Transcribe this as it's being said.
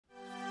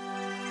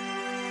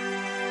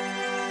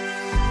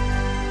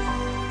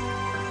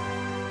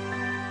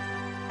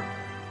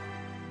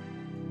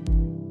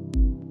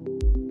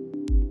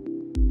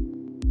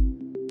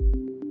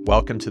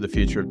Welcome to the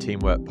Future of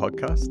Teamwork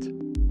podcast.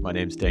 My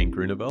name's Dane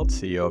Groeneveld,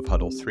 CEO of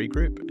HUDDL3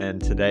 Group,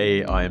 and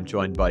today I am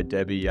joined by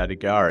Debi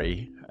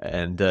Yadegari,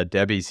 and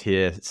Debi's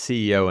here,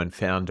 CEO and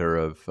founder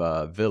of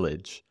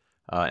Villyge,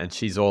 and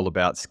she's all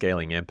about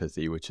scaling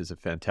empathy, which is a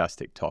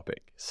fantastic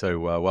topic. So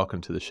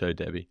welcome to the show,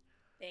 Debi.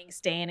 Thanks,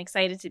 Dane.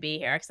 Excited to be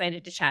here.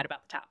 Excited to chat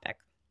about the topic.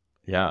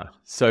 Yeah.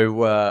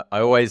 So I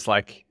always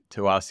like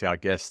to ask our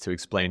guests to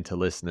explain to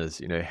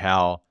listeners,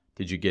 how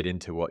did you get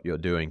into what you're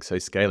doing? So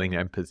scaling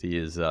empathy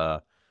is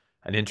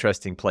an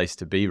interesting place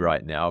to be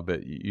right now,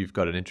 but you've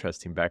got an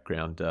interesting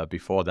background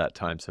before that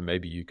time, so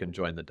maybe you can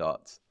join the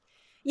dots.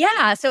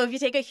 Yeah. So if you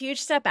take a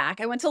huge step back,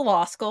 I went to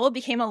law school,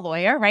 became a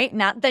lawyer, right?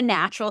 Not the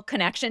natural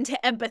connection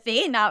to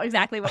empathy, not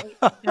exactly what we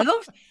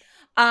do.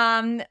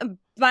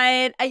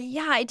 But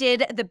I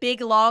did the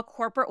big law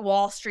corporate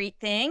Wall Street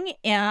thing,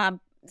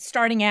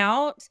 starting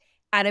out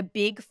at a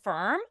big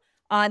firm.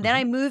 Then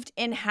I moved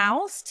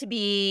in-house to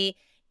be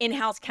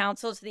in-house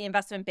counsel to the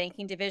investment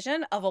banking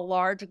division of a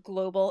large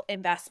global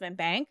investment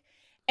bank.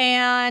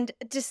 And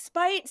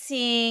despite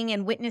seeing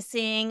and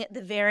witnessing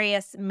the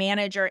various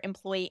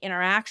manager-employee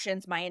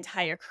interactions my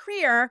entire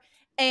career,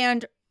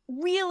 and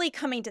really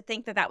coming to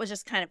think that that was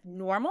just kind of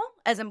normal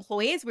as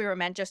employees, we were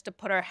meant just to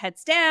put our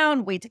heads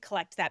down, wait to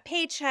collect that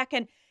paycheck,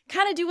 and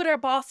kind of do what our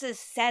bosses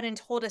said and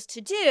told us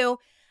to do.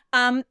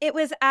 It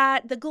was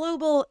at the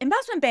global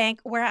investment bank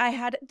where I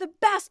had the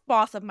best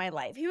boss of my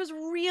life. He was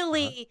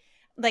really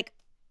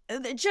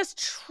just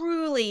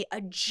truly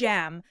a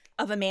gem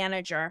of a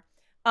manager.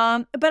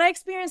 But I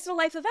experienced a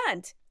life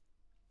event.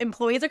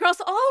 Employees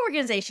across all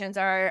organizations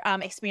are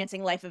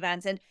experiencing life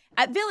events. And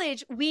at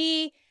Villyge,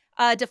 we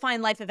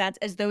define life events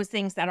as those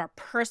things that are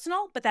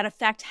personal, but that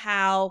affect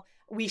how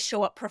we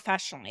show up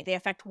professionally. They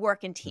affect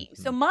work and team.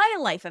 So my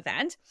life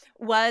event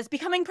was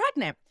becoming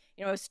pregnant.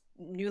 I was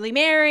newly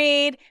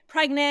married,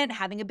 pregnant,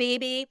 having a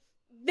baby.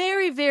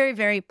 Very, very,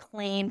 very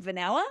plain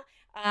vanilla.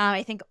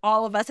 I think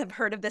all of us have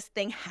heard of this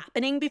thing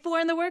happening before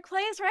in the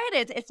workplace, right?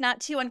 It's not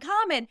too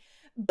uncommon.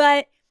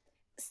 But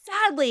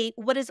sadly,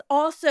 what is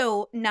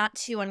also not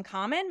too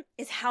uncommon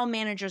is how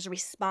managers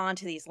respond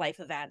to these life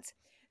events.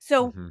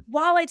 So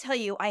while I tell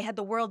you I had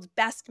the world's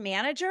best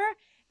manager,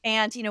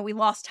 and, we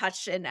lost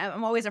touch, and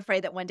I'm always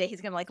afraid that one day he's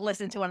going to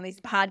listen to one of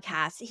these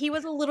podcasts. He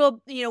was a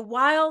little,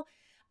 while,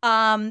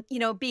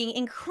 being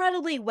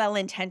incredibly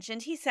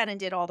well-intentioned, he said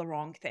and did all the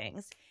wrong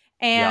things.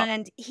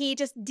 And he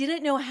just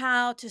didn't know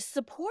how to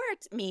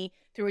support me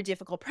through a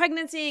difficult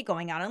pregnancy,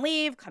 going out on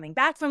leave, coming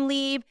back from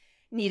leave,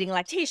 needing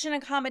lactation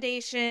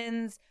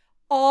accommodations,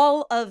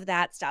 all of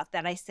that stuff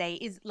that I say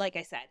is, like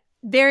I said,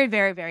 very,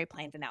 very, very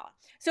plain vanilla.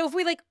 So if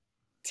we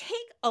take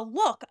a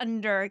look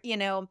under,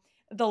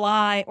 the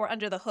lie or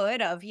under the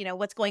hood of,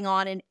 what's going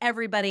on in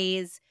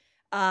everybody's,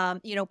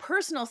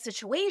 personal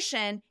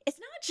situation, it's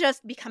not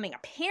just becoming a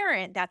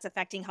parent that's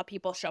affecting how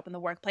people show up in the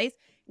workplace.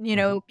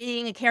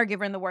 Being a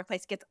caregiver in the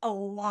workplace gets a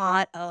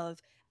lot of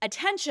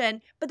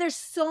attention, but there's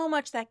so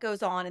much that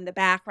goes on in the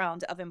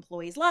background of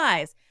employees'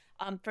 lives.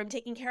 From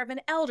taking care of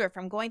an elder,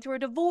 from going through a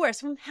divorce,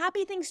 from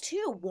happy things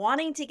too,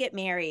 wanting to get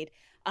married,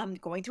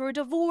 going through a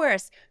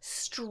divorce,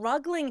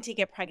 struggling to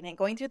get pregnant,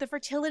 going through the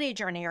fertility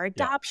journey or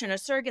adoption or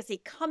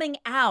surrogacy, coming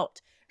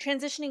out,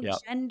 transitioning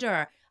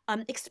gender,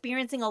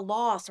 experiencing a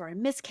loss or a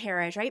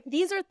miscarriage, right?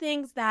 These are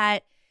things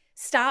that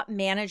stop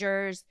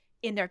managers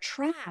in their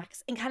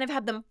tracks and kind of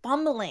have them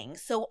fumbling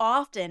so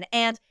often.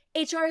 And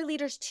HR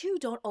leaders too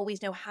don't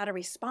always know how to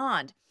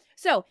respond.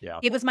 So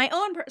it was my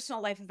own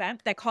personal life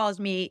event that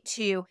caused me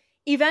to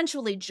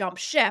eventually jump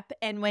ship.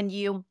 And when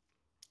you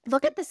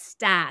look at the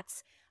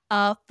stats,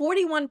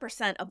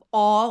 41% of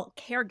all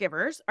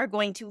caregivers are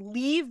going to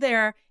leave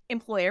their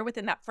employer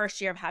within that first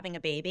year of having a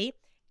baby.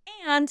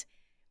 And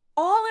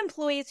all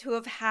employees who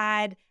have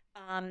had,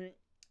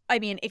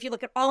 if you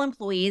look at all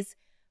employees,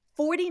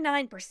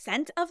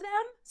 49% of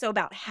them, so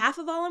about half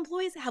of all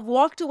employees, have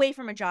walked away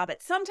from a job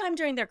at some time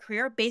during their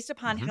career based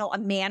upon how a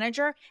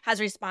manager has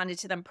responded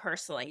to them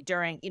personally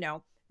during,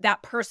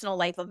 that personal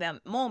life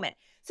event moment.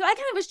 So I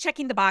kind of was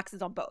checking the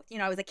boxes on both.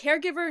 I was a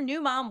caregiver,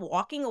 new mom,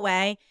 walking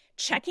away,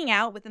 checking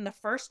out within the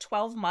first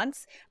 12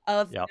 months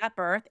of that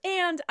birth.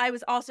 And I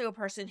was also a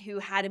person who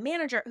had a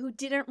manager who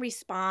didn't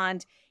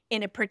respond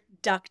in a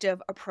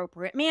productive,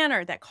 appropriate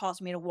manner that caused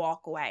me to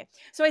walk away.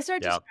 So I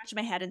started to scratch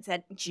my head and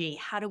said, gee,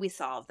 how do we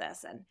solve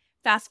this? And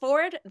fast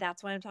forward,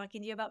 that's why I'm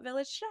talking to you about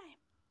Villyge today.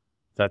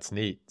 That's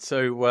neat.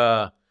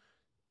 So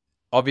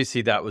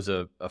obviously that was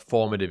a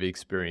formative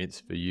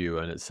experience for you,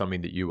 and it's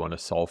something that you want to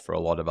solve for a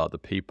lot of other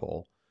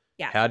people.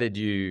 Yeah. How did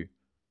you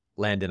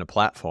land in a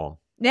platform?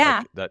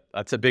 Yeah.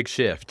 That's a big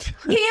shift.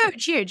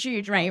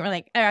 Huge, right? We're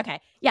like, oh, okay.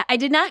 Yeah, I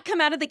did not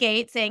come out of the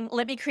gate saying,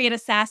 let me create a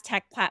SaaS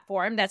tech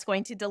platform that's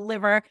going to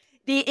deliver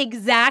the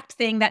exact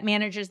thing that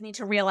managers need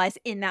to realize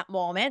in that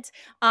moment.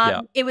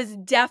 It was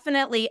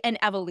definitely an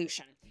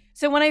evolution.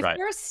 So when I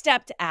first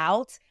stepped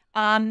out,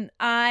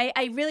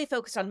 I really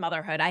focused on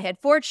motherhood. I had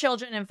 4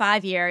 children in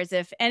 5 years.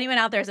 If anyone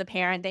out there is a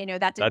parent, they know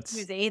that's a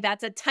doozy.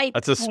 That's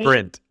a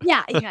sprint.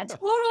 Yeah,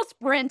 total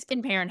sprint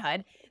in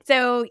parenthood.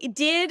 So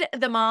did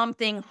the mom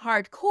thing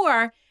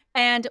hardcore,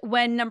 And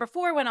when number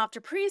 4 went off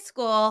to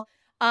preschool,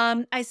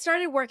 I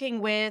started working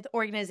with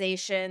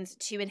organizations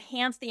to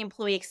enhance the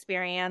employee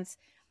experience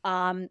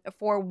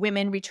for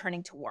women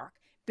returning to work,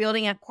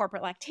 building up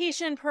corporate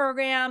lactation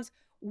programs,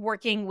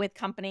 working with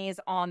companies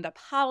on the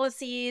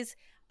policies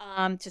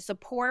to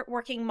support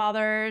working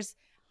mothers,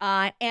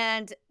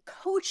 and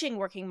coaching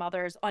working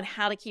mothers on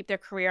how to keep their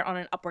career on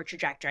an upward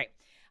trajectory.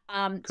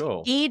 To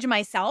Cool. age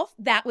myself,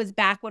 that was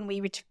back when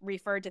we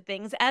referred to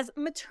things as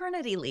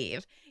maternity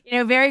leave.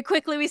 Very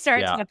quickly we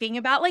started Yeah. talking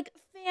about like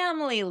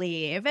family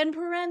leave and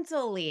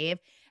parental leave.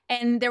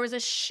 And there was a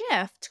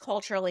shift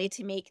culturally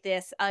to make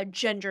this a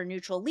gender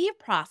neutral leave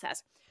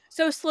process.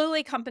 So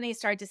slowly companies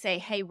started to say,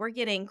 hey, we're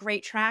getting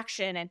great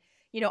traction and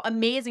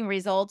amazing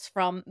results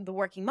from the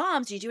working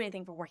moms. Do you do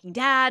anything for working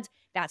dads?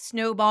 That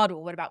snowballed.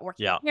 Well, what about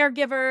working Yeah.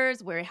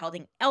 caregivers? We're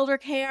holding elder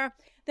care.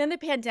 Then the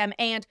pandemic,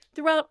 and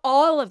throughout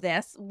all of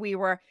this, we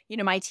were,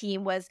 my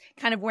team was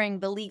kind of wearing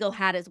the legal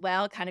hat as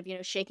well, kind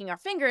of, shaking our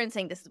finger and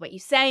saying, this is what you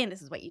say, and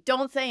this is what you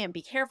don't say, and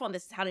be careful, and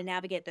this is how to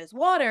navigate those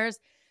waters.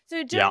 So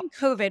Yeah. during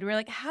COVID, we were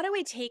like, how do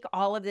we take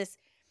all of this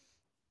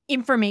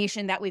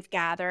information that we've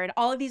gathered,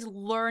 all of these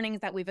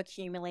learnings that we've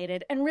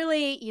accumulated, and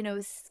really,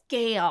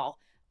 scale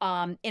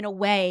in a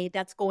way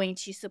that's going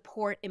to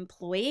support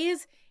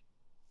employees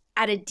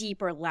at a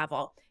deeper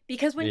level?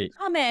 Because when you Neat.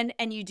 come in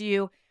and you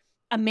do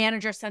a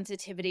manager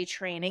sensitivity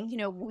training,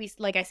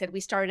 like I said, we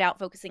started out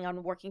focusing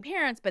on working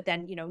parents, but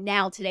then,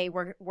 now today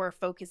we're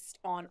focused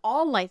on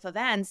all life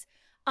events.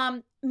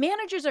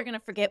 Managers are going to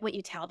forget what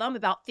you tell them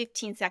about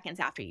 15 seconds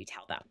after you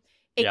tell them.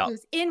 It Yeah.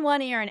 goes in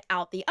one ear and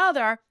out the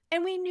other.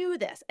 And we knew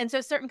this. And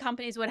so certain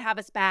companies would have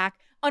us back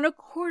on a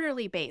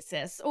quarterly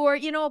basis or, a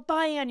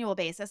biannual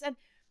basis. And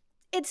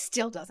it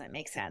still doesn't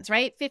make sense,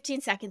 right?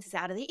 15 seconds is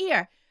out of the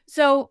ear.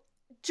 So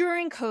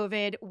during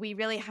COVID, we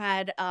really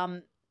had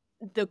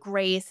the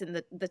grace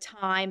and the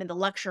time and the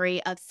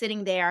luxury of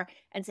sitting there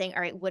and saying,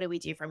 all right, what do we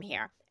do from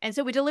here? And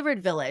so we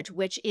delivered Villyge,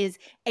 which is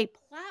a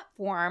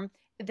platform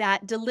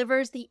that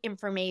delivers the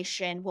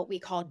information, what we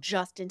call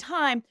just in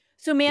time.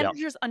 So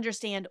managers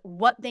understand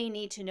what they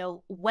need to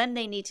know, when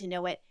they need to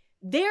know it,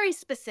 very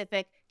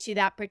specific to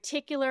that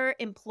particular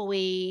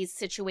employee's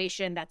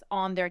situation that's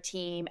on their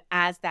team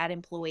as that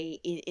employee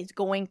is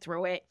going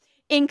through it,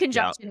 in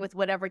conjunction with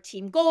whatever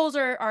team goals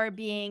are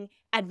being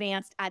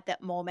advanced at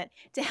that moment,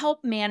 to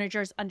help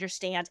managers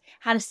understand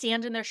how to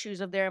stand in their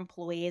shoes of their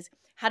employees,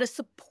 how to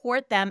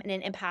support them in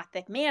an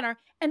empathic manner,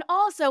 and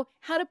also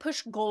how to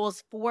push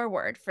goals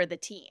forward for the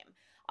team.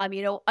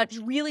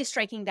 Really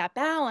striking that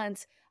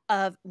balance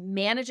of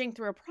managing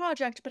through a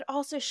project, but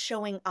also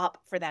showing up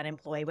for that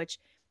employee, which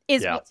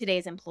is Yeah. what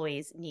today's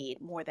employees need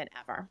more than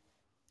ever.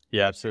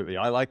 Yeah, absolutely.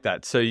 I like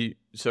that. So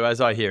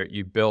as I hear it,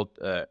 you built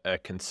a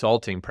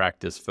consulting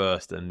practice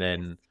first, and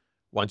then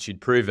once you'd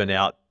proven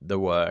out the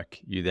work,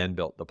 you then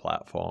built the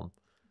platform.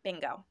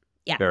 Bingo.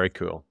 Yeah. Very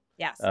cool.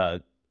 Yes.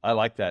 I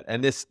like that.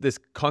 And this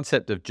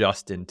concept of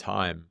just in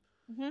time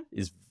Mhm.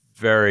 is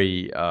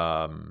very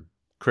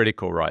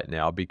critical right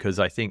now, because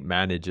I think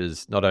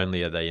managers, not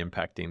only are they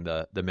impacting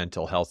the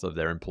mental health of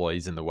their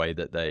employees in the way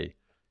that they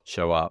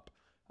show up,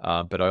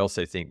 but I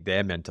also think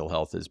their mental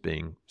health is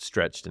being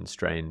stretched and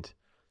strained,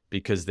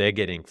 because they're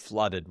getting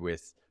flooded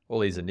with all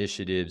these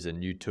initiatives and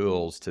new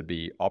tools to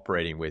be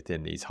operating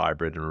within these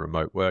hybrid and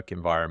remote work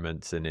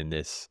environments, and in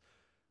this,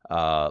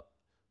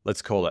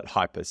 let's call it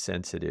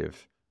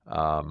hypersensitive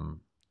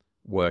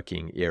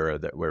working era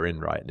that we're in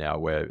right now,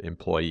 where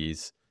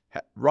employees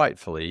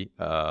rightfully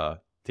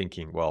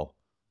thinking, well,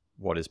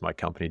 what is my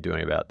company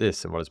doing about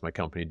this? And what is my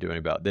company doing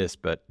about this?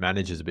 But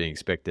managers are being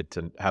expected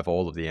to have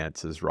all of the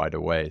answers right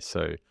away.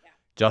 So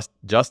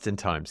just in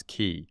time's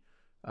key.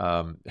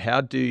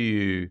 How do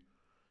you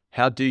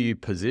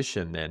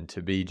position then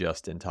to be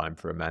just in time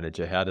for a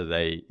manager? How do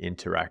they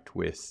interact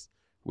with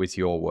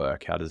your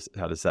work? How does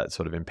that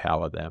sort of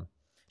empower them?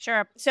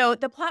 Sure. So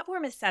the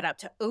platform is set up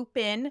to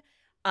open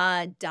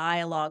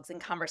dialogues and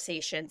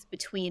conversations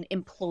between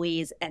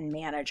employees and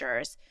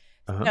managers.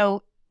 Uh-huh.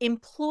 So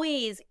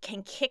employees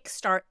can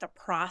kickstart the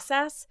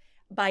process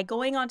by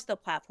going onto the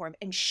platform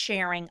and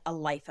sharing a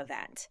life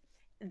event.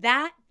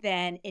 That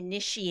then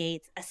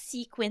initiates a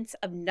sequence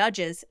of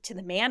nudges to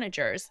the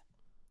managers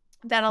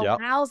that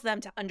allows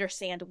them to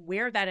understand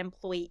where that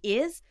employee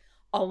is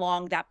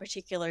along that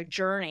particular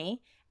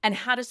journey and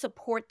how to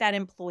support that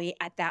employee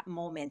at that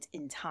moment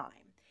in time.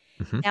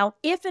 Mm-hmm. Now,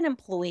 if an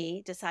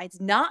employee decides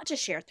not to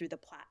share through the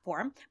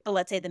platform, but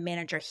let's say the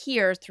manager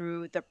hears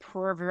through the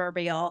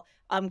proverbial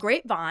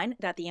grapevine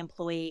that the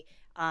employee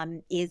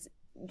is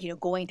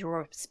going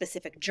through a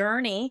specific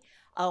journey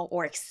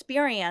or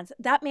experience,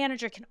 that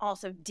manager can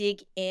also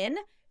dig in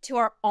to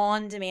our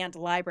on-demand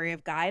library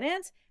of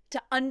guidance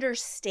to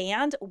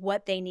understand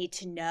what they need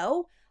to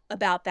know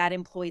about that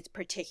employee's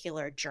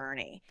particular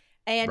journey.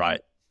 And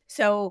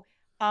so,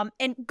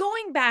 and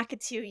going back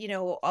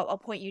to, a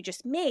point you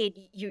just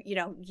made,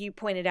 you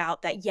pointed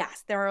out that,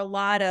 yes, there are a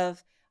lot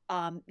of,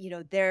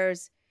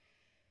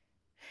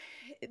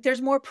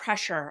 there's more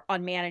pressure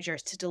on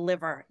managers to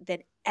deliver than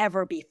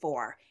ever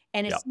before.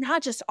 And it's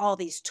not just all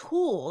these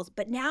tools,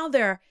 but now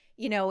they're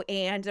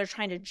and they're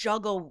trying to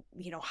juggle,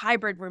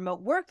 hybrid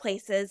remote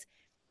workplaces,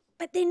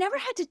 but they never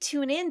had to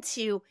tune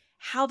into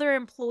how their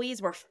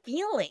employees were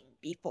feeling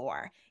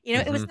before.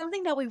 It was Hmm.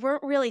 something that we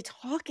weren't really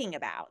talking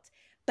about.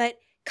 But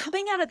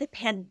coming out of the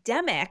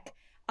pandemic,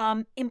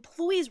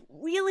 employees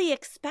really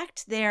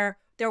expect their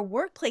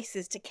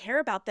workplaces to care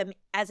about them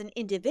as an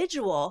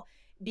individual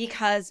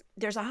because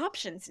there's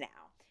options now.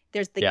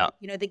 There's Yeah.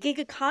 the gig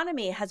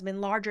economy has been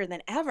larger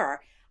than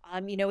ever.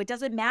 It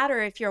doesn't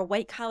matter if you're a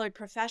white collared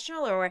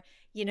professional or,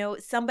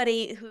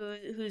 somebody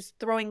who's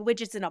throwing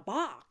widgets in a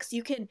box.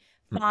 You can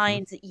Hmm.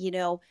 find,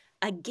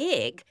 a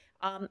gig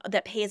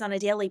that pays on a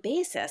daily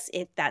basis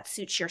if that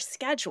suits your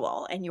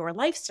schedule and your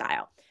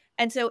lifestyle.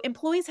 And so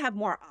employees have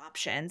more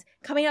options.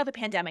 Coming out of the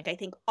pandemic, I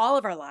think all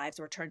of our lives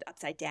were turned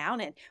upside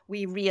down and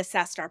we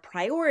reassessed our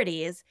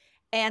priorities.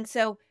 And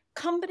so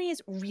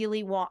employees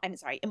really want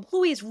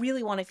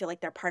to feel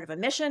like they're part of a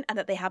mission and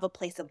that they have a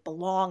place of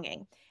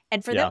belonging.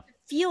 And for them Yeah. to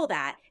feel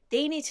that,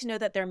 they need to know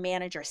that their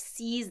manager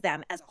sees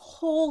them as a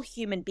whole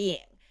human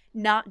being,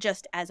 not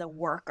just as a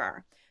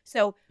worker.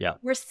 So Yeah.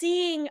 we're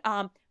seeing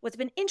what's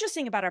been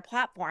interesting about our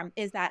platform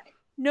is that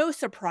no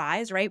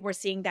surprise, right? We're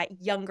seeing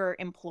that younger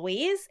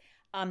employees,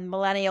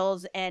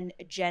 millennials and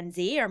Gen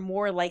Z, are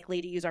more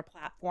likely to use our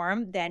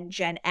platform than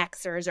Gen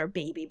Xers or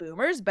baby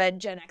boomers, but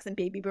Gen X and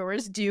baby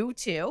boomers do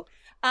too.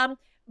 Um,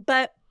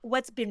 but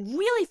what's been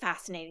really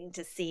fascinating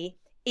to see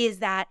is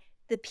that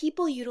the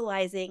people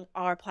utilizing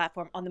our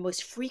platform on the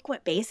most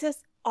frequent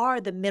basis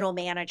are the middle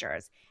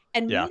managers.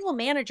 And Yeah. middle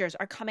managers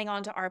are coming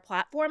onto our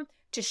platform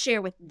to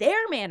share with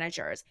their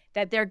managers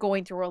that they're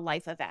going through a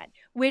life event,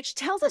 which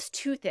tells us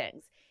two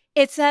things.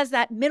 It says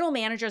that middle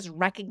managers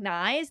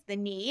recognize the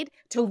need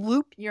to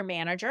loop your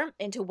manager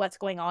into what's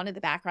going on in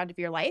the background of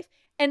your life.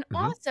 And Hmm.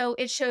 also,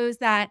 it shows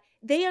that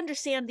they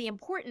understand the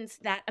importance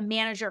that a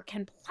manager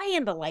can play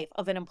in the life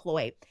of an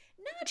employee,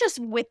 not just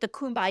with the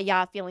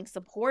kumbaya feeling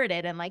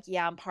supported and like,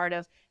 yeah, I'm part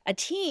of a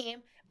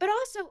team, but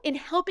also in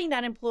helping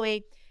that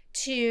employee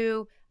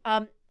to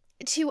um,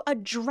 to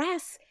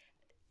address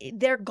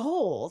their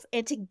goals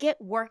and to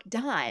get work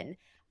done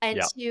and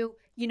Yeah. to,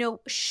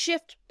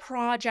 shift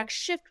projects,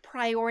 shift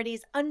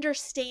priorities,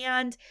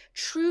 understand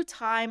true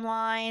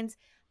timelines.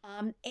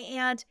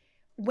 And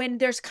when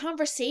there's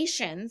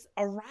conversations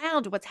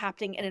around what's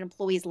happening in an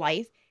employee's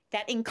life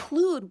that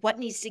include what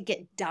needs to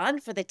get done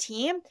for the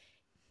team,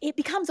 it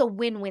becomes a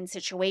win-win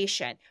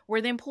situation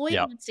where the employee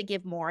Yeah. wants to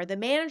give more, the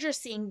manager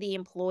seeing the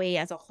employee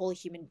as a whole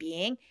human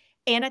being,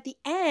 and at the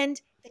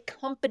end, the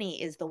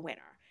company is the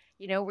winner.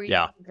 We're going to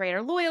Yeah. see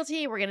greater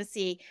loyalty, we're going to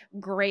see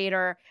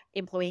greater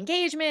employee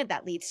engagement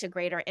that leads to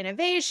greater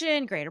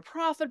innovation, greater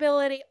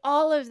profitability,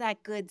 all of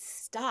that good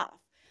stuff.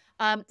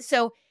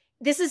 So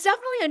this is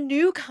definitely a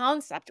new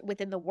concept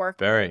within the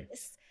Very.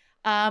 workplace.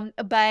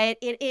 But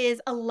it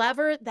is a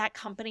lever that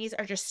companies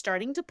are just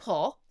starting to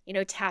pull,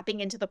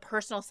 tapping into the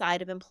personal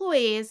side of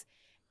employees,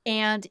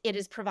 and it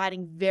is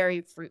providing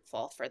very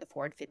fruitful for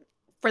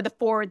the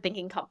forward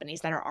thinking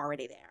companies that are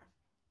already there.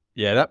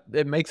 Yeah. That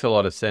it makes a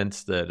lot of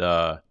sense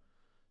that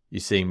you're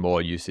seeing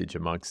more usage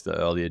amongst the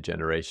earlier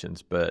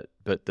generations, but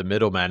the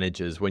middle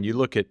managers, when you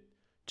look at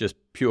just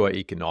pure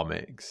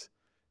economics,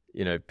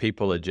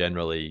 people are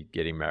generally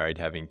getting married,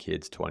 having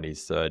kids,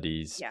 20s,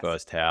 30s, Yes.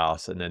 first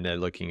house, and then they're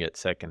looking at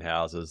second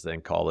houses, then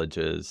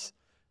colleges.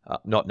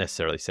 Not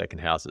necessarily second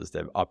houses,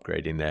 they're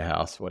upgrading their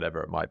house,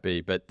 whatever it might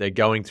be, but they're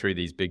going through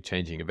these big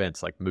changing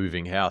events like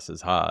moving house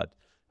is hard,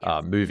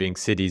 Yes. moving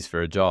cities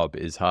for a job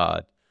is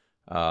hard.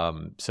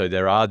 So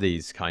there are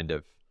these kind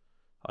of,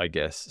 I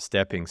guess,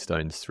 stepping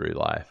stones through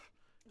life.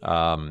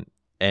 Yeah.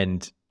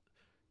 And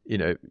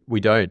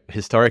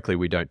historically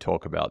we don't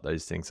talk about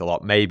those things a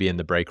lot, maybe in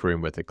the break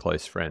room with a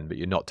close friend, but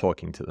you're not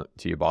talking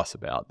to your boss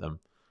about them.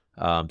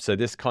 So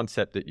this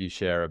concept that you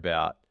share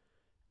about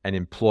an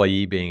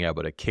employee being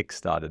able to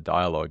kickstart a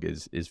dialogue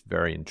is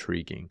very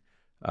intriguing.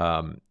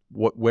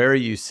 Where are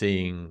you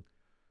seeing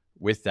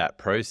with that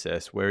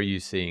process? Where are you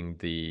seeing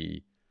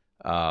the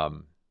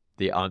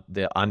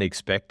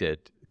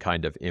unexpected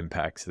kind of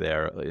impacts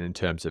there in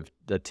terms of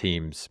the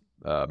team's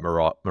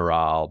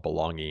morale,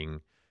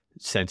 belonging,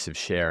 sense of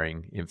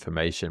sharing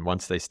information?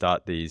 Once they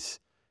start these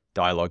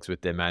dialogues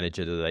with their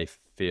manager, do they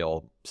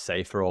feel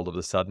safer all of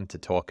a sudden to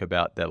talk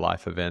about their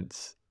life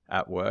events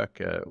at work?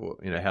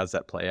 How's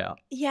that play out?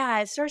 Yeah,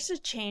 it starts to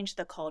change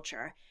the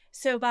culture.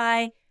 So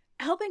by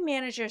helping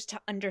managers to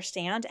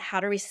understand how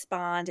to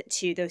respond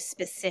to those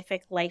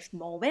specific life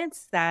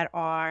moments that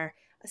are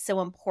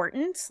so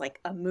important, like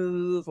a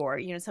move or,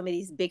 some of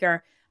these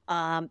bigger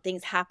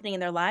things happening in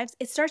their lives,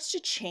 it starts to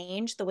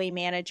change the way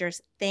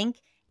managers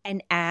think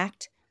and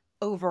act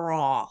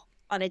overall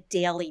on a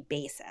daily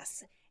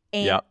basis.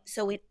 And Yeah.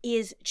 so it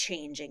is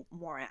changing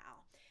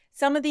morale.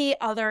 Some of the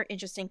other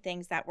interesting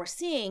things that we're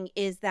seeing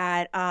is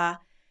that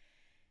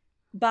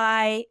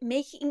by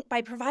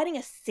providing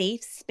a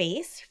safe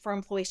space for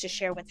employees to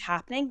share what's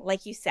happening.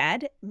 Like you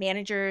said,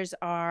 managers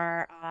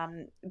are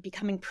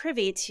becoming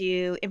privy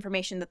to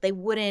information that they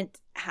wouldn't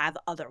have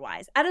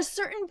otherwise. At a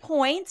certain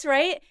point,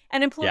 right,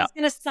 an employee Yeah. is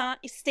going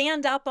to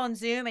stand up on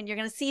Zoom and you're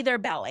going to see their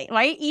belly,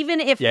 right? Even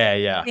if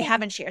Yeah. they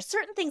haven't shared.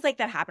 Certain things like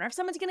that happen. Or if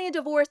someone's getting a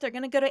divorce, they're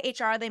going to go to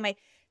HR. They might,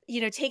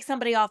 take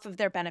somebody off of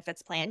their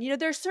benefits plan.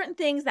 There's certain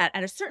things that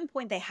at a certain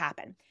point they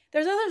happen.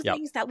 There's other Yep.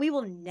 things that we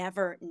will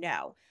never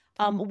know.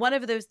 One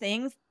of those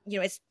things,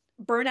 it's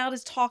burnout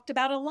is talked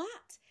about a lot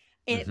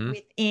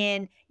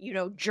within,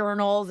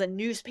 journals and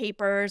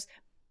newspapers.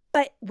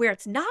 But where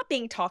it's not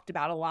being talked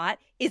about a lot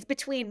is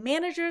between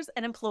managers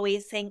and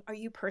employees saying, are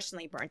you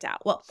personally burnt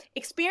out? Well,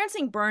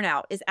 experiencing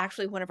burnout is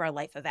actually one of our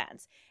life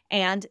events.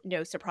 And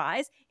no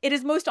surprise, it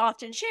is most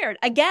often shared,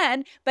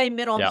 again, by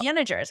middle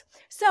managers.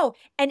 So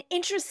an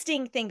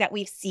interesting thing that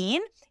we've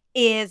seen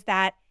is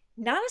that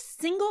not a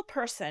single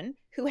person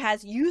who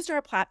has used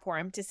our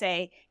platform to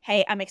say,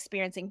 hey, I'm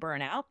experiencing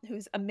burnout,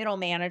 who's a middle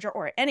manager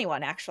or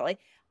anyone actually,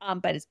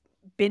 but has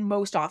been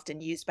most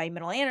often used by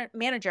middle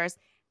managers,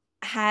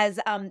 has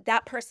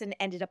that person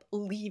ended up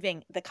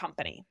leaving the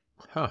company.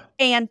 Huh.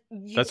 And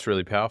that's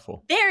really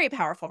powerful. Very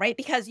powerful, right?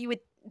 Because you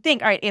would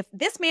think, all right, if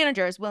this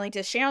manager is willing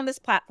to share on this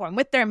platform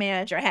with their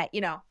manager, hey,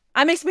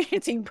 I'm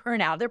experiencing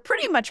burnout, they're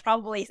pretty much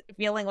probably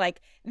feeling like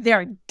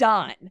they're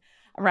done,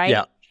 right?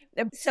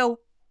 Yeah. So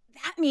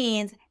that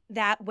means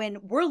that when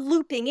we're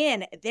looping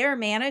in their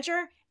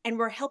manager and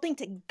we're helping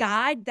to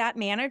guide that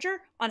manager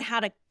on how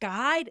to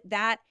guide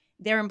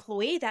their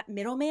employee, that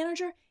middle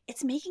manager,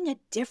 it's making a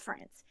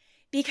difference.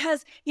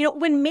 Because,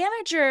 when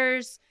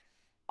managers,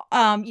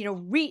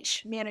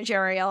 reach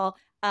managerial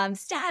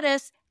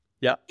status,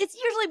 it's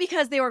usually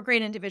because they were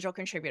great individual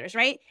contributors,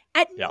 right?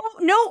 At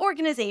no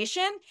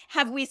organization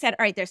have we said,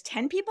 all right, there's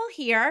 10 people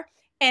here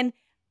and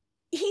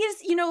he's,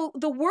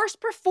 the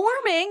worst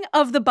performing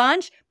of the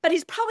bunch, but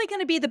he's probably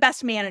going to be the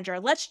best manager.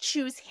 Let's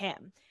choose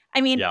him. I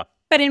mean,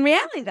 but in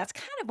reality, that's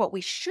kind of what we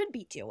should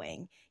be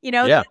doing.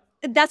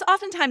 That's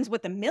oftentimes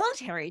what the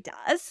military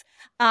does.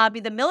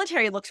 The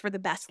military looks for the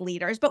best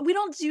leaders, but we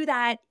don't do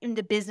that in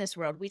the business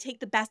world. We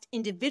take the best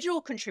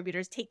individual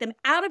contributors, take them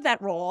out of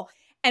that role,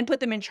 and put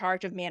them in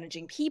charge of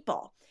managing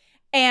people.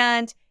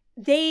 And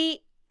they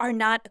are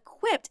not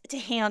equipped to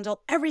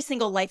handle every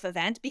single life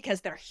event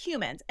because they're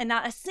humans. And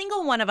not a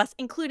single one of us,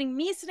 including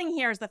me sitting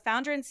here as the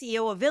founder and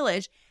CEO of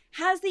Villyge,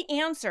 has the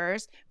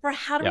answers for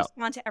how to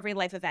respond to every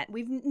life event.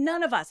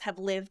 None of us have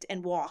lived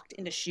and walked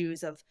in the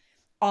shoes of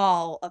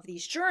all of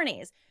these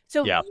journeys.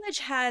 So Villyge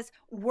has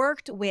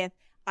worked with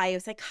IO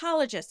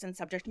psychologists and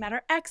subject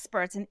matter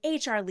experts and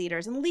HR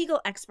leaders and legal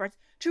experts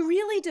to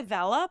really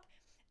develop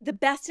the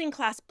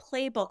best-in-class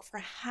playbook for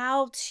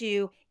how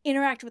to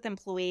interact with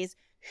employees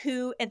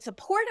and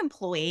support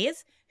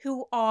employees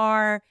who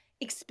are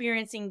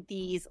experiencing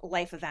these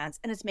life events,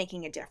 and it's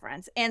making a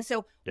difference. And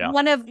so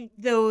one of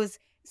those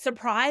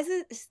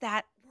surprises is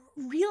that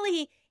we're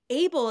really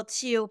able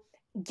to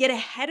get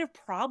ahead of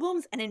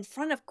problems and in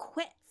front of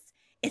quits.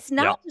 It's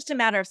not just a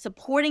matter of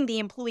supporting the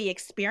employee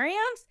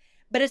experience,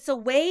 but it's a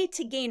way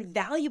to gain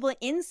valuable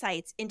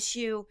insights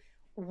into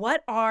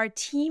what our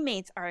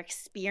teammates are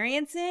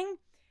experiencing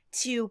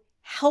to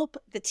help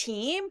the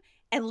team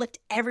and lift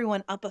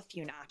everyone up a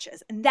few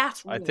notches. And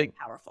that's really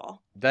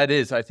powerful. That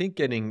is, I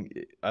think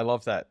I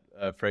love that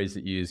phrase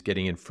that you use,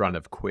 getting in front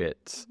of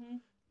quits,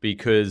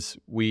 because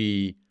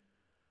we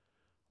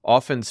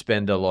often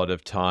spend a lot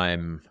of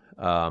time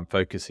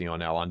focusing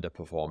on our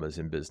underperformers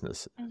in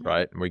business,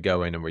 right? And we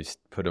go in and we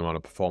put them on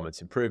a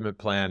performance improvement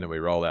plan and we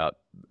roll out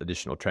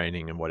additional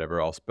training and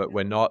whatever else, but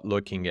we're not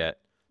looking at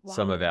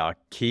some of our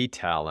key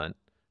talent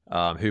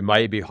who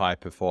may be high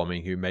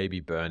performing, who may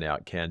be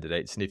burnout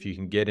candidates. And if you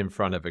can get in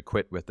front of a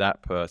quit with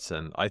that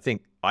person,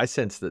 I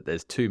sense that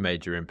there's two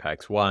major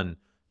impacts. One,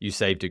 you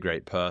saved a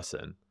great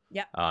person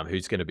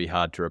who's going to be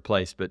hard to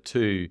replace, but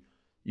two,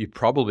 you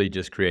probably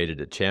just created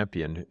a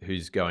champion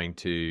who's going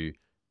to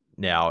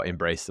now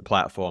embrace the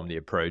platform, the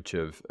approach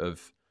of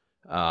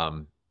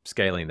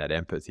scaling that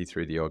empathy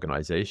through the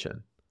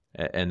organization.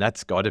 And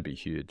that's got to be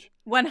huge.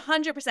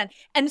 100%.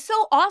 And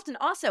so often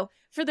also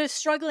for those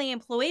struggling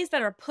employees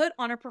that are put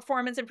on a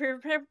performance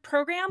improvement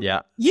program,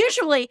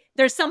 usually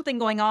there's something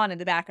going on in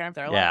the background of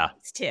their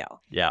lives too.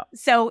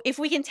 So if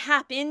we can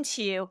tap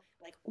into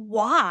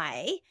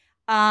why,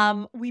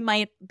 we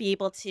might be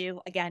able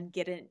to, again,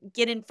 get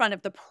in front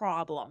of the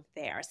problem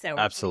there. So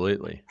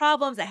absolutely.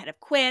 Problems ahead of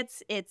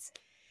quits. It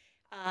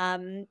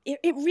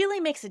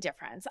really makes a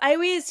difference. I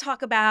always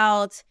talk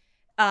about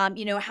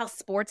how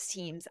sports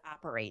teams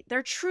operate.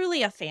 They're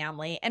truly a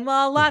family. And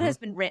while a lot has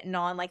been written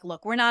on,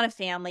 look, we're not a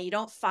family. You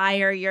don't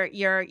fire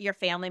your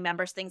family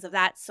members, things of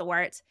that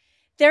sort.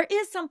 There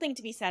is something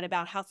to be said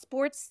about how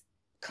sports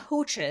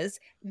coaches,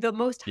 the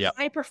most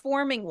high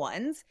performing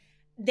ones,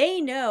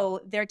 they know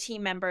their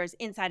team members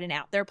inside and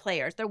out, their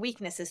players, their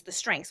weaknesses, the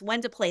strengths,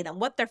 when to play them,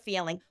 what they're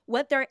feeling,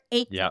 what their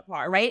aches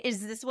are, right?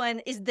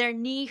 Is their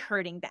knee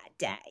hurting that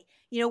day?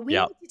 We need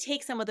to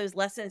take some of those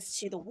lessons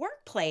to the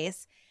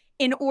workplace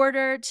in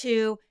order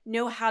to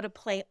know how to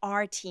play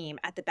our team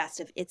at the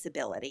best of its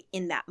ability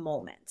in that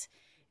moment.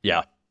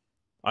 Yeah,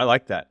 I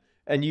like that.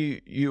 And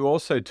you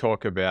also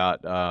talk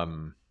about,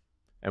 and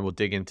we'll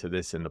dig into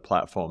this in the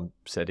platform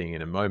setting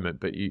in a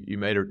moment, but you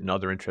made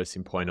another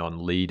interesting point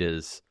on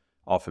leaders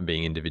often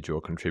being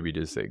individual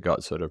contributors that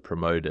got sort of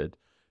promoted.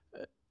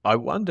 I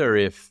wonder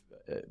if,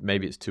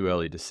 maybe it's too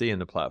early to see in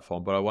the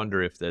platform, but I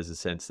wonder if there's a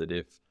sense that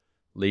if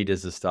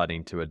leaders are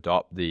starting to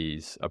adopt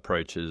these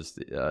approaches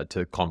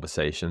to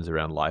conversations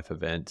around life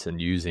events and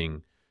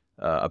using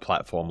a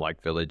platform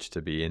like Villyge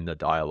to be in the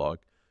dialogue,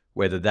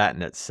 whether that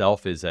in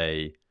itself is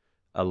a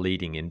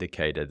leading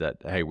indicator that,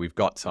 hey, we've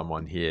got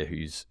someone here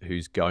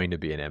who's going to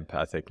be an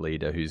empathic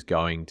leader, who's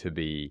going to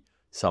be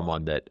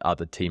someone that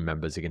other team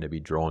members are going to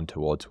be drawn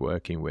towards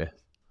working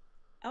with.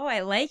 Oh, I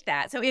like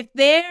that. So if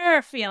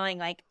they're feeling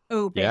like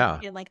open, Yeah.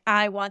 feeling like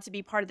I want to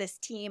be part of this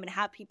team and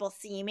have people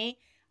see me,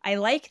 I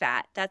like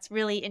that. That's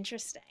really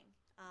interesting.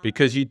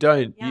 Because you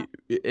don't, Yeah.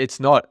 it's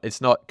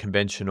not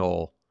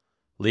conventional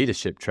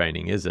leadership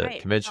training, is it?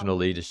 Right. Conventional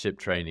leadership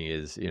training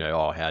is,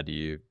 how do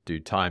you do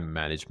time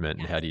management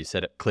and Yes. how do you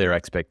set up clear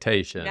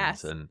expectations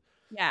Yes. and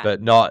Yeah.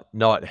 but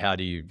not how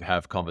do you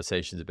have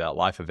conversations about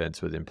life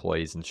events with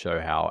employees and show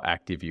how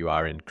active you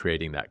are in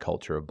creating that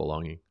culture of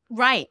belonging.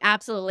 Right.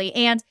 Absolutely.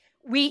 And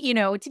we,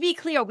 to be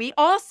clear, we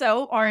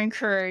also are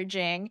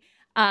encouraging,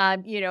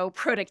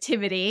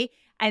 productivity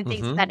and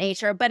things of Mm-hmm. that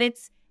nature. But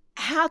it's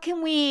how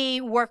can we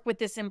work with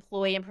this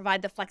employee and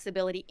provide the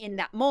flexibility in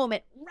that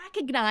moment,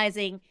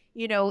 recognizing,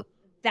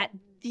 that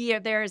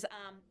there's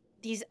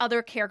these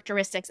other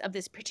characteristics of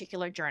this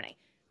particular journey.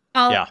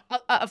 Yeah.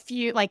 A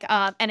few, like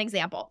an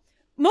example.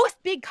 Most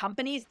big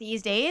companies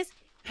these days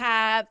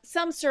have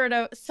some sort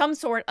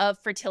of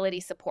fertility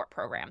support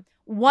program.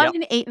 One Yep.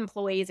 in 8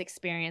 employees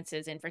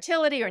experiences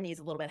infertility or needs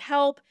a little bit of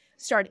help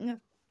starting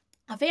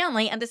a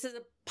family, and this is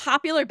a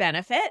popular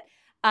benefit.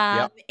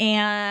 Yep.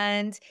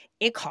 And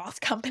it costs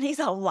companies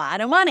a lot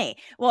of money.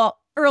 Well,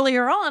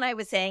 earlier on, I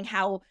was saying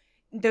how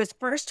those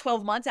first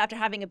 12 months after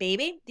having a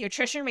baby, the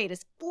attrition rate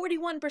is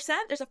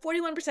 41%. There's a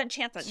 41%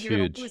 chance that you're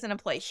going to lose an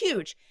employee.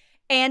 Huge.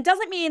 And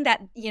doesn't mean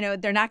that,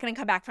 they're not going to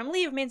come back from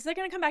leave. It means they're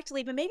going to come back to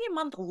leave, but maybe in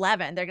month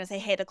 11, they're going to say,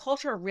 hey, the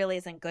culture really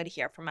isn't good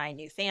here for my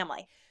new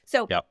family.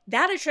 So Yep.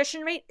 that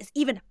attrition rate is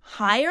even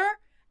higher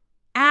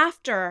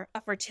after a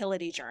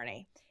fertility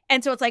journey.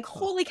 And so it's like,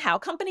 holy cow,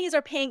 companies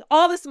are paying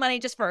all this money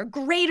just for a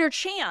greater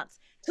chance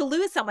to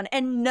lose someone.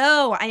 And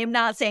no, I am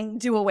not saying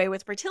do away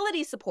with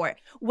fertility support.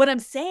 What I'm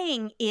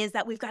saying is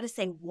that we've got to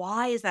say,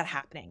 why is that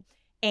happening?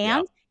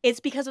 And it's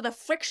because of the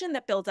friction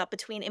that builds up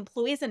between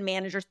employees and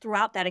managers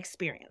throughout that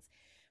experience.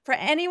 For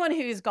anyone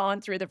who's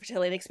gone through the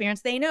fertility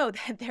experience, they know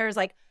that there's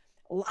like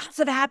lots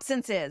of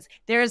absences.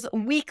 There's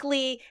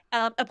weekly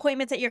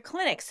appointments at your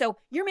clinic. So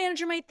your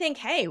manager might think,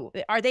 hey,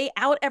 are they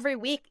out every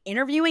week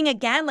interviewing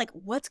again? Like,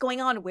 what's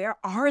going on? Where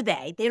are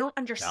they? They don't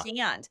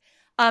understand.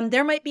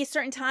 There might be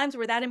certain times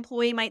where that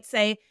employee might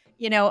say,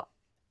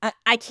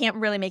 I can't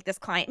really make this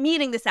client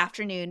meeting this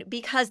afternoon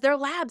because their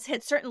labs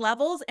hit certain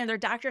levels and their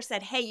doctor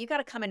said, hey, you got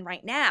to come in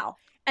right now.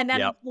 And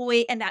that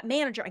employee and that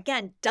manager,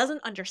 again,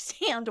 doesn't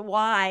understand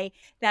why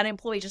that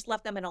employee just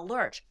left them in a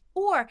lurch.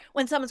 Or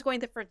when someone's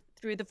going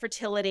through the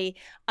fertility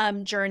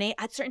journey,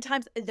 at certain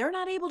times, they're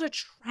not able to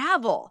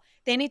travel.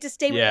 They need to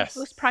stay within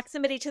close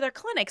proximity to their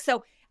clinic.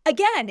 So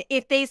again,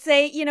 if they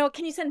say,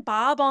 can you send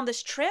Bob on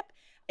this trip?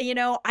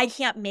 I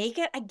can't make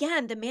it.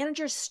 Again, the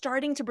manager's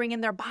starting to bring in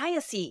their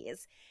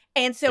biases.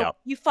 And so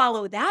you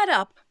follow that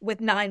up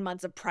with 9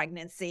 months of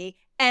pregnancy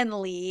and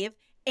leave.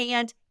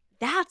 And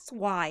that's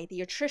why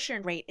the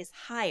attrition rate is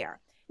higher.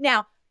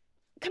 Now,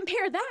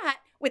 compare that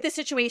with the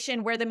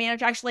situation where the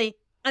manager actually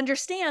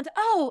understands,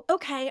 oh,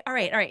 okay, all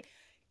right.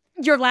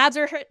 Your labs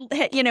are,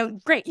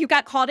 great. You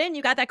got called in.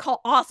 You got that call.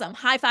 Awesome.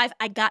 High five.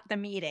 I got the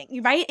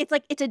meeting, right? It's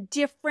like, it's a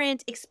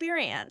different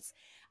experience.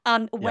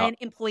 When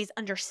employees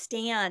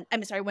understand,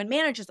 when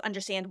managers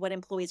understand what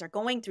employees are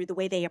going through, the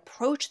way they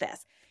approach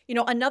this.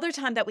 Another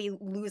time that we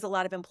lose a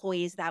lot of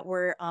employees that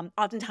were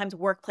oftentimes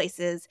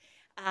workplaces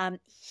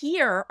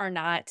here are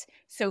not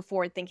so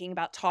forward thinking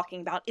about talking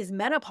about is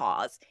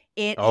menopause.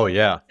 It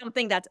is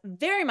something that's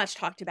very much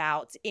talked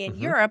about in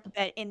Europe,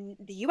 but in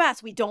the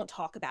US, we don't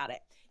talk about it.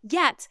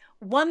 Yet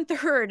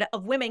 1/3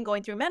 of women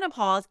going through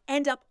menopause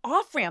end up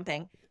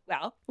off-ramping.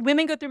 Well,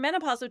 women go through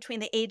menopause between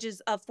the ages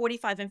of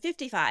 45 and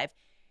 55.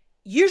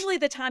 Usually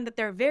the time that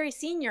they're very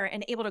senior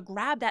and able to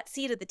grab that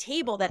seat at the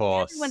table that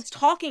everyone's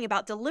talking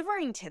about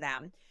delivering to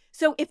them.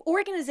 So if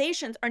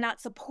organizations are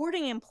not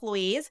supporting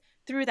employees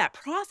through that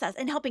process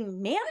and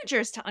helping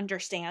managers to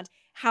understand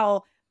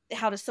how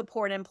to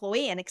support an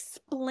employee and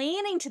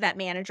explaining to that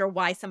manager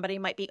why somebody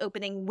might be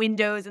opening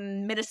windows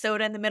in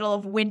Minnesota in the middle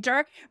of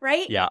winter,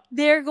 right? Yeah.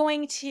 They're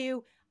going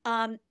to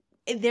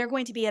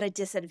be at a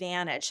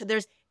disadvantage. So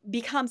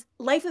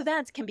life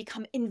events can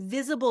become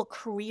invisible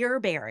career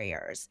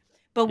barriers.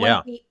 But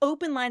when we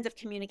open lines of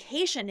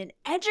communication and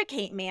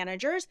educate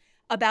managers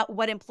about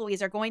what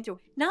employees are going through,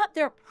 not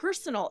their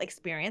personal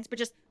experience, but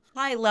just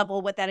high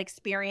level what that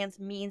experience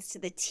means to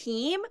the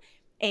team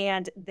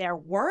and their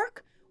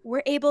work,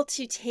 we're able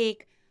to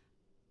take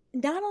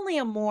not only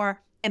a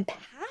more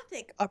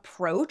empathic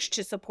approach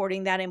to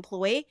supporting that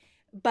employee,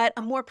 but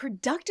a more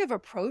productive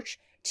approach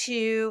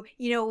to,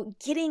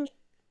 getting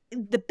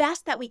the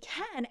best that we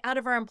can out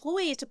of our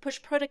employees to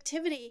push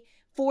productivity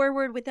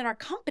forward within our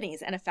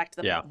companies and affect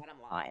the Yeah.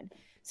 bottom line.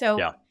 So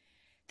Yeah.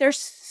 there's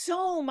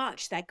so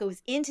much that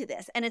goes into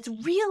this, and it's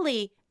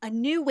really a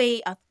new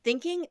way of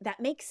thinking that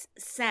makes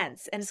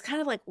sense. And it's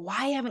kind of like,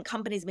 why haven't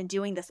companies been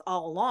doing this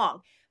all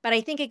along? But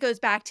I think it goes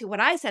back to what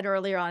I said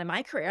earlier on in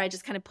my career. I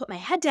just kind of put my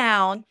head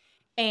down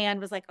and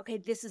was like, okay,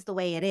 this is the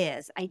way it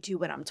is. I do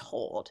what I'm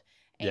told.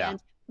 Yeah. And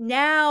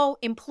now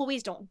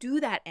employees don't do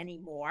that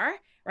anymore,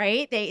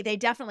 right? They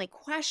definitely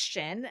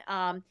question,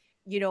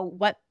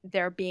 what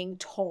they're being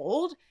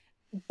told,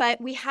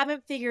 but we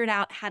haven't figured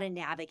out how to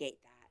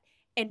navigate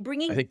that. And I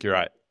bringing think you're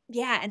right.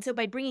 yeah, and so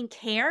by bringing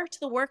care to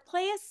the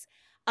workplace,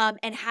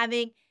 and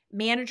having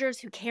managers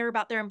who care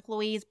about their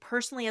employees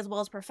personally as well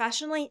as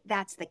professionally,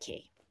 that's the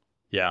key.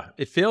 Yeah.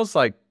 It feels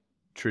like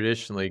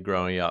traditionally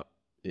growing up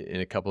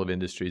in a couple of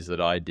industries that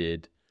I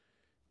did,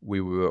 we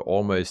were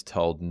almost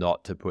told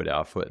not to put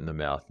our foot in the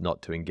mouth,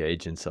 not to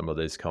engage in some of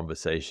those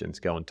conversations,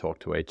 go and talk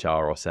to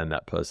HR or send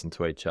that person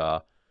to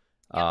HR.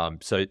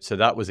 So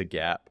that was a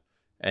gap.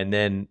 And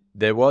then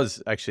there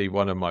was actually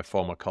one of my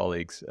former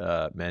colleagues,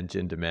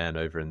 Manjinder Man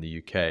over in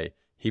the UK.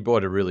 He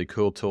brought a really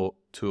cool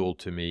tool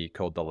to me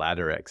called the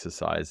ladder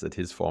exercise that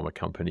his former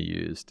company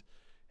used.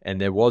 And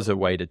there was a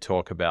way to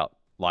talk about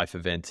life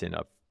events in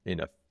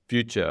a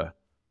future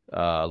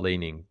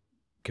leaning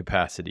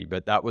capacity,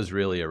 but that was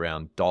really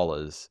around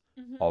dollars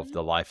of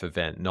the life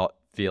event, not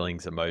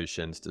feelings,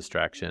 emotions,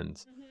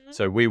 distractions.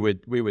 So we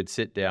would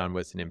sit down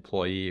with an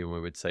employee and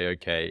we would say,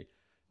 okay,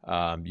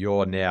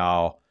 you're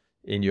now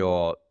in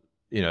your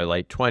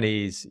late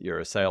 20s, you're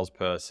a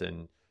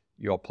salesperson,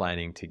 you're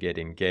planning to get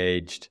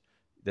engaged,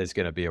 there's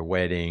going to be a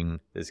wedding,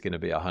 there's going to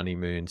be a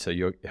honeymoon, so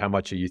how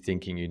much are you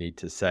thinking you need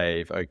to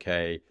save?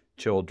 Okay,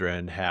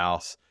 children,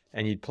 house,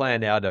 and you'd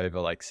plan out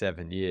over like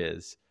 7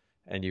 years,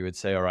 and you would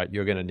say, all right,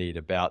 you're going to need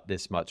about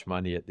this much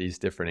money at these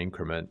different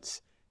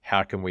increments.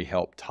 How can we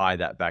help tie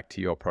that back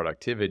to your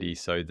productivity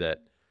so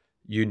that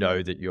you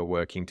know that you're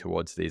working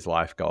towards these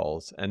life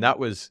goals? And that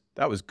was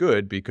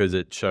good because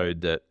it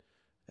showed that,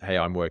 hey,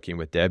 I'm working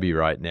with Debbie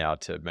right now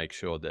to make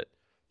sure that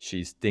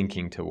she's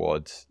thinking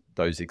towards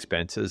those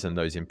expenses and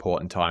those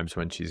important times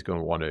when she's going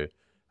to want to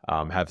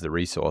have the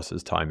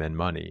resources, time and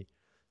money.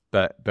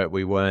 But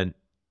we weren't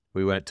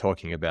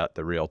talking about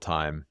the real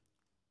time,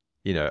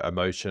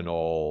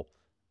 emotional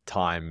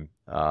time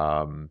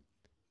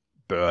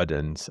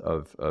burdens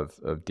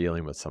of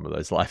dealing with some of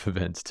those life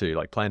events too.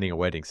 Like planning a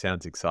wedding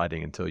sounds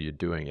exciting until you're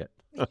doing it.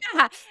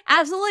 Yeah,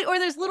 absolutely. Or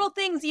there's little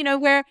things,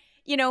 where,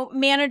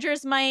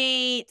 managers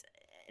might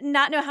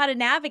not know how to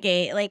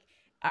navigate. Like,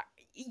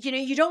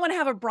 you don't want to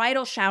have a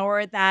bridal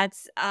shower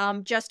that's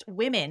just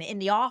women in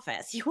the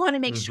office. You want to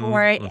make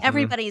sure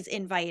everybody's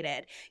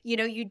invited.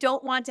 You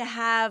don't want to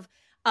have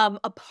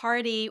a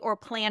party or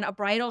plan a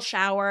bridal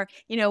shower,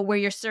 where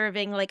you're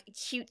serving like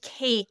cute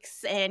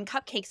cakes and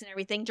cupcakes and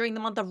everything during the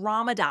month of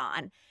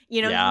Ramadan.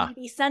 You want to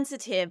be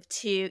sensitive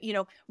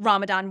to,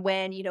 Ramadan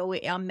when,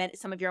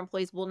 some of your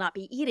employees will not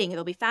be eating.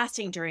 They'll be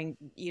fasting during,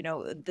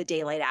 the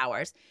daylight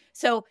hours.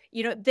 So,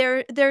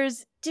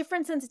 there's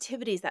different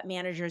sensitivities that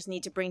managers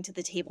need to bring to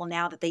the table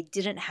now that they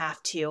didn't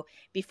have to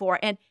before.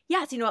 And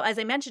yes, as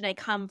I mentioned, I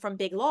come from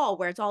big law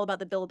where it's all about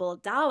the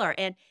billable dollar.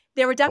 And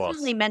there were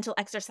definitely mental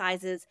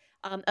exercises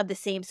of the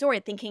same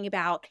sort, thinking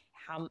about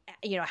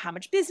how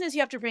much business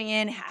you have to bring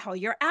in, how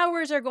your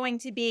hours are going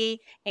to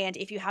be. And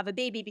if you have a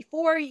baby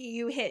before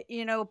you hit,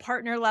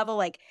 partner level,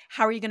 like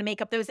how are you going to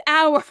make up those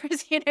hours?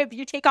 If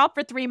you take off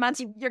for 3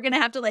 months, you're going to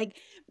have to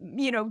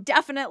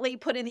definitely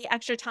put in the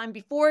extra time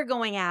before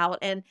going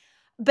out.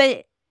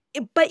 But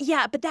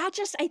that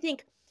just, I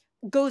think,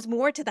 goes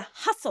more to the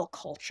hustle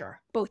culture,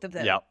 both of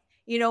them,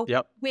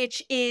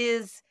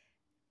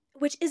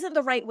 which isn't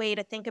the right way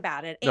to think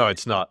about it. No,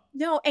 it's not.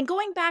 No. And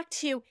going back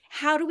to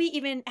how do we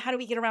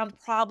get around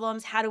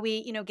problems? How do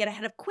we, get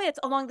ahead of quits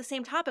along the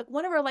same topic?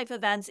 One of our life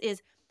events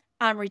is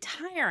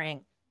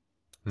retiring.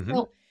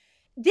 Well,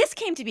 this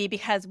came to be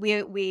because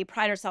we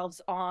pride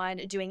ourselves on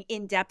doing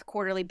in-depth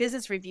quarterly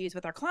business reviews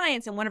with our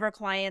clients. And one of our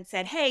clients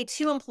said, hey,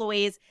 2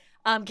 employees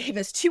gave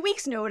us 2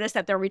 weeks notice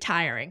that they're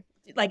retiring,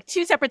 like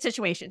 2 separate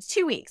situations,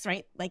 2 weeks,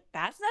 right? Like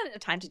that's not a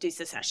time to do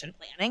succession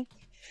planning.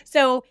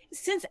 So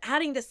since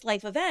adding this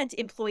life event,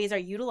 employees are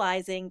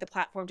utilizing the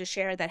platform to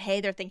share that,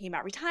 hey, they're thinking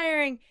about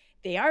retiring,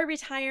 they are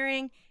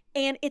retiring,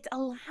 and it's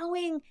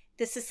allowing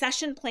the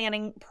succession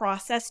planning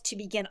process to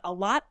begin a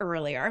lot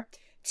earlier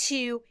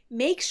to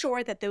make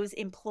sure that those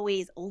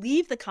employees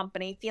leave the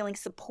company feeling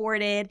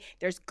supported,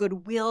 there's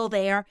goodwill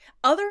there.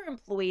 Other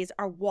employees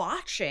are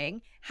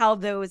watching how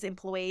those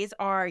employees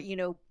are,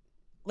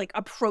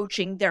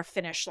 approaching their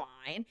finish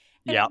line.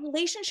 And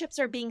relationships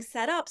are being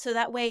set up so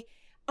that way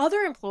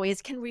other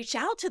employees can reach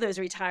out to those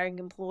retiring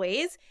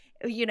employees,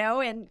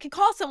 and can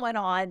call someone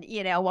on,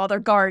 while they're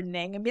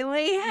gardening and be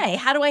like, hey,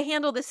 how do I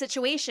handle this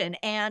situation?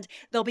 And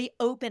they'll be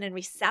open and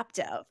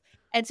receptive.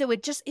 And so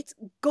it's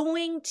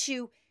going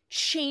to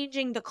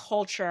changing the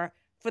culture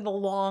for the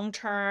long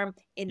term,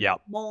 in the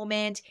Yep.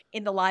 moment,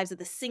 in the lives of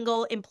the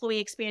single employee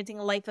experiencing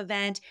a life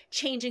event,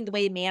 changing the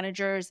way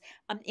managers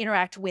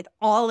interact with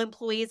all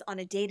employees on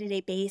a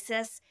day-to-day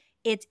basis.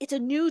 It's a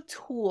new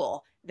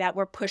tool that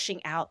we're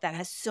pushing out that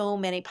has so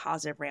many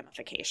positive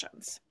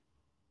ramifications.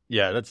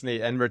 Yeah, that's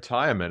neat. And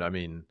retirement, I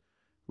mean,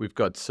 we've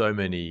got so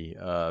many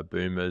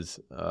boomers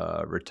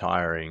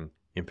retiring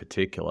in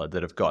particular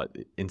that have got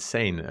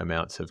insane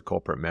amounts of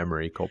corporate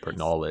memory, corporate Yes.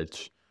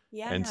 knowledge.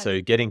 And Yes.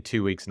 so getting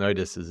 2 weeks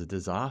notice is a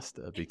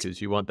disaster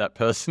because you want that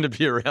person to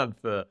be around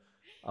for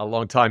a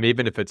long time,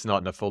 even if it's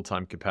not in a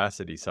full-time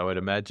capacity. So I'd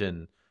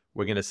imagine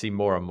we're going to see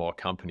more and more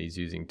companies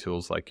using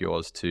tools like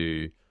yours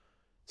to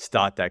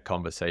start that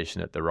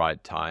conversation at the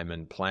right time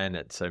and plan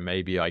it. So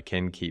maybe I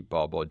can keep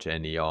Bob or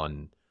Jenny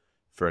on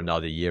for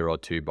another year or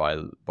two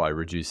by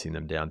reducing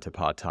them down to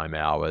part-time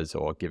hours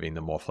or giving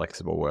them more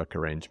flexible work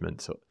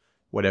arrangements or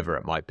whatever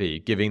it might be,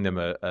 giving them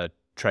a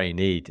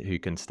trainee who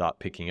can start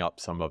picking up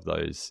some of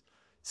those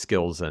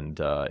skills and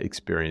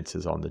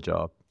experiences on the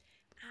job.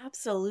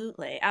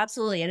 Absolutely,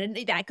 absolutely, and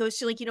that goes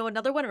to, like,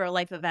 another one of our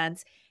life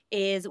events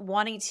is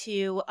wanting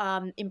to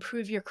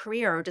improve your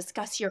career or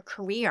discuss your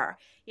career.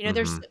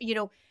 There's,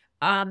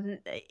 Hmm.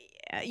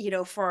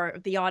 for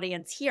the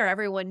audience here,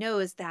 everyone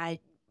knows that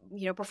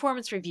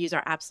performance reviews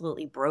are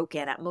absolutely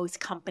broken at most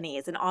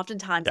companies, and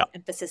oftentimes Yeah. the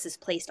emphasis is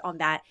placed on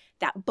that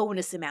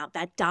bonus amount,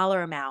 that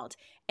dollar amount,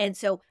 and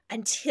so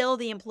until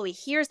the employee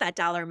hears that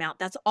dollar amount,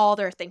 that's all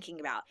they're thinking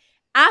about.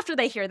 After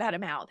they hear that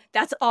amount,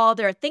 that's all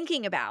they're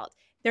thinking about.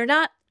 They're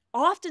not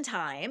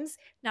oftentimes,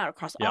 not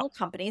across Yeah. all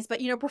companies, but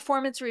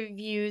performance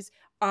reviews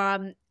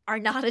are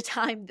not a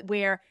time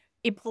where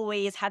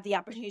employees have the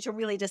opportunity to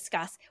really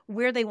discuss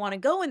where they want to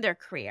go in their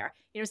career.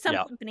 Some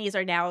Yeah. companies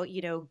are now,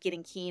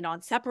 getting keen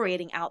on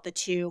separating out the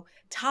two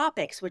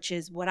topics, which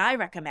is what I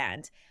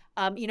recommend.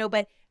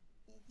 But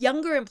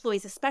younger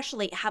employees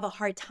especially have a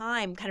hard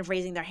time kind of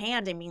raising their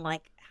hand and being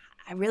like,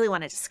 I really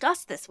want to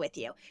discuss this with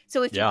you.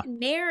 So if you Yeah. can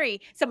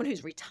marry someone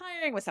who's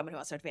retiring with someone who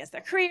wants to advance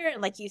their career,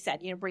 and like you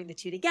said, bring the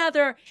two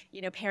together,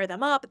 pair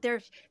them up,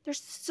 there's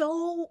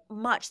so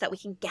much that we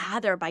can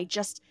gather by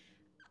just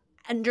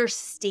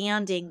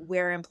understanding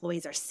where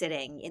employees are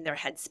sitting in their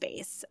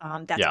headspace.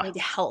 That's Yeah. going to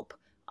help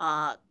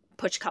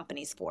push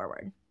companies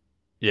forward.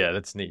 Yeah,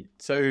 that's neat.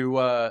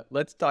 So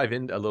let's dive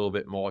in a little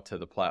bit more to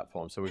the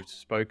platform. So we've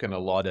spoken a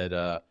lot at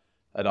a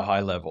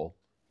high level,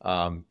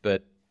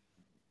 but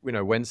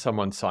when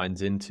someone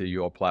signs into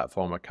your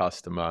platform, a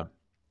customer,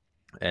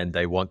 and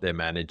they want their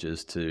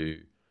managers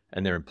to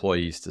and their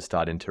employees to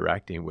start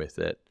interacting with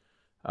it,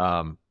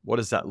 what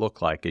does that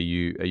look like? Are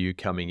you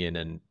coming in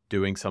and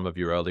doing some of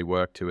your early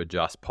work to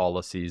adjust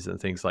policies and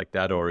things like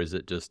that, or is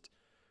it just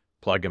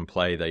plug and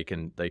play? They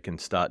can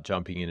start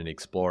jumping in and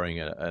exploring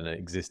an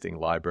existing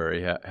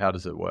library. How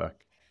does it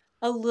work?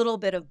 A little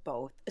bit of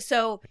both.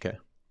 So Okay.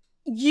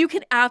 you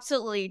can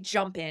absolutely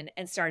jump in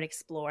and start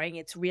exploring.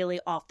 It's really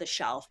off the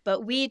shelf,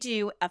 but we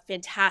do a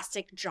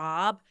fantastic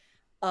job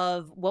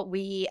of what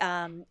we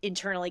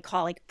internally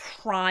call like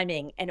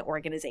priming an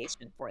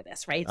organization for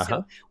this, right? Uh-huh.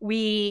 So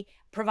we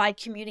provide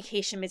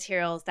communication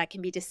materials that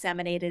can be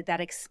disseminated that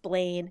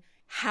explain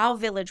how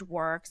Village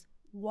works,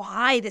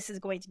 why this is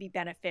going to be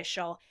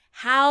beneficial,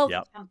 how the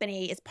Yep.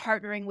 company is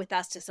partnering with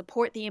us to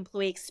support the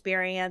employee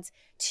experience,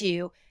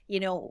 to,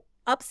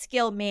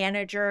 upskill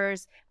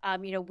managers.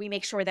 We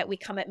make sure that we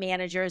come at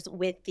managers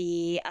with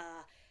the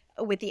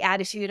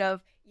attitude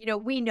of,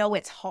 we know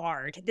it's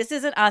hard. This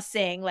isn't us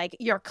saying like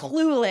you're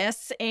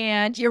clueless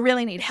and you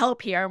really need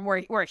help here, and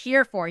we're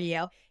here for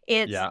you.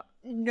 It's Yeah.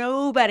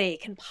 nobody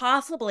can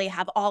possibly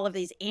have all of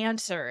these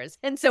answers,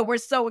 and so we're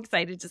so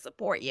excited to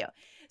support you.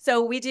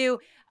 So we do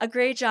a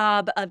great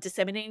job of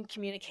disseminating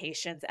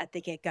communications at the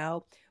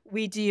get-go.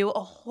 We do a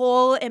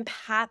whole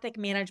empathic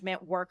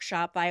management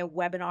workshop by a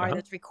webinar Uh-huh.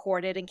 that's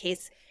recorded in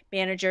case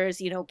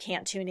managers,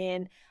 can't tune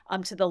in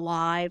to the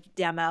live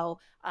demo.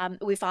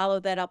 We follow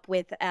that up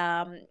with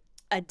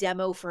a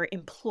demo for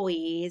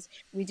employees.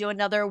 We do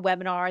another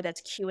webinar that's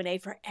Q&A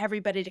for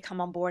everybody to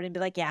come on board and be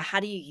like, yeah, how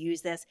do you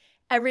use this?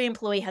 Every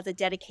employee has a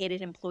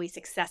dedicated employee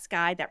success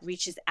guide that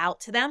reaches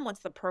out to them once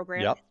the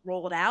program Yep. is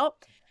rolled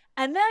out.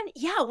 And then,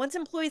 yeah, once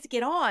employees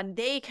get on,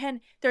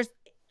 there's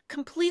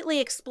completely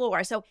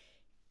explore. So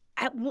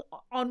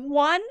on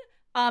one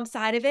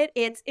side of it,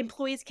 it's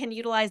employees can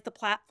utilize the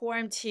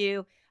platform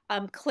to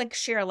click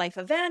share life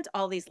event.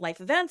 All these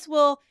life events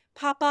will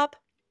pop up.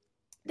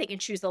 They can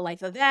choose the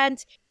life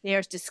event.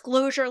 There's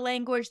disclosure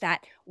language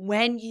that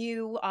when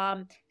you,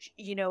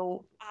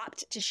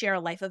 opt to share a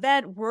life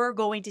event, we're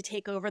going to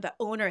take over the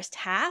owner's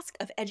task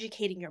of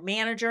educating your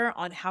manager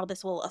on how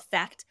this will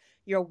affect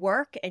your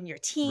work and your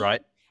team.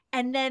 Right.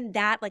 And then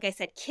that, like I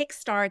said,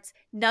 kickstarts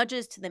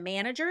nudges to the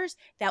managers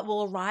that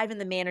will arrive in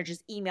the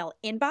manager's email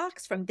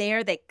inbox. From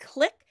there, they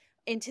click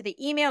into the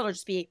email. It'll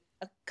just be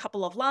a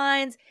couple of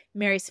lines.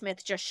 Mary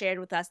Smith just shared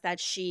with us that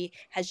she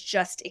has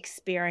just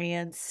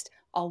experienced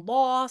a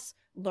loss.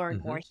 Learn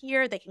Hmm. more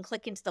here. They can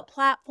click into the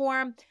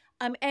platform.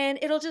 And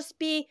it'll just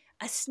be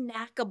a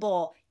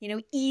snackable,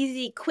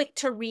 easy, quick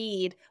to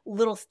read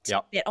little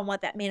Yep. tidbit on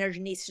what that manager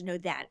needs to know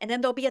then. And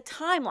then there'll be a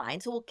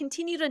timeline. So we'll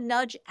continue to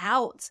nudge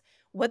out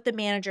what the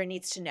manager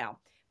needs to know.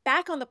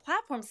 Back on the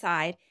platform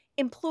side,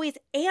 employees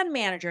and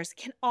managers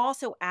can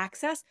also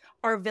access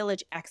our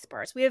Villyge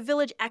experts. We have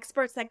Villyge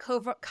experts that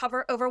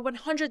cover over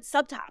 100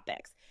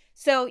 subtopics.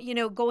 So,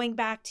 going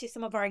back to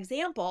some of our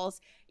examples,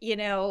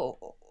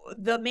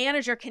 the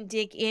manager can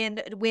dig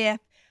in with,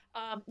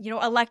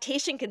 a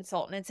lactation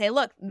consultant and say,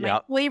 look, my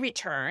Yep. employee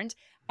returned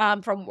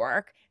from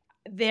work.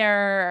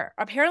 They're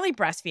apparently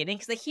breastfeeding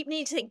because they keep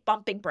needing to take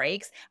bumping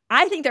breaks.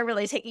 I think they're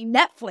really taking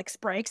Netflix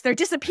breaks. They're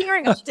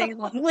disappearing all day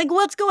long. Like,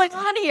 what's going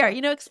on here?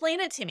 Explain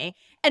it to me.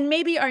 And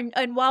maybe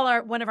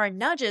while one of our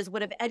nudges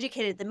would have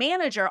educated the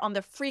manager on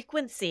the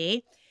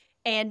frequency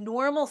and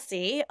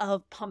normalcy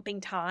of pumping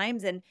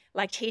times and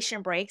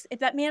lactation breaks, if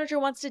that manager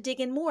wants to dig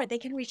in more, they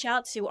can reach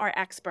out to our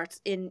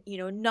experts in,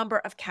 a number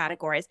of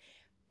categories.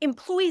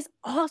 Employees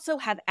also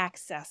have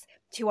access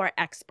to our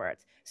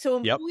experts.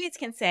 So Yep. employees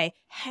can say,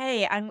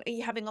 hey, I'm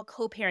having a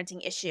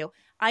co-parenting issue.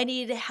 I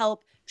need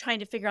help trying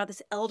to figure out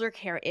this elder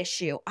care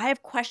issue. I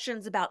have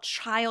questions about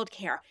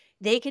childcare.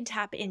 They can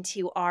tap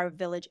into our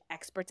Villyge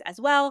experts as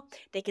well.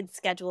 They can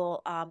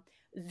schedule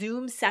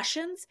Zoom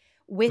sessions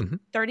with Mhm.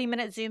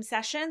 30-minute Zoom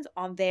sessions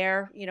on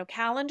their,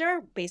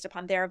 calendar based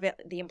upon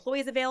the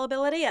employee's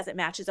availability as it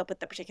matches up with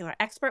the particular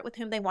expert with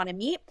whom they want to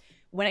meet.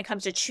 When it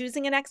comes to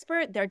choosing an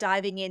expert, they're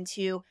diving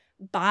into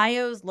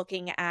bios,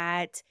 looking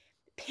at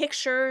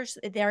pictures.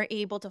 They're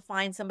able to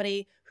find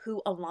somebody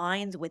who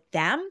aligns with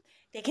them.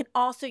 They can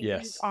also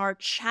use Yes. our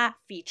chat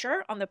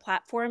feature on the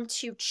platform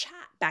to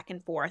chat back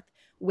and forth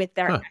with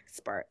their Huh.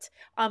 expert.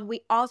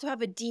 We also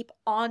have a deep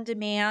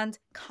on-demand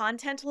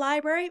content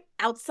library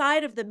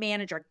outside of the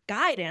manager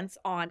guidance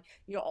on,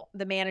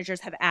 the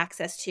managers have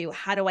access to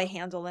how do I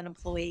handle an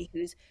employee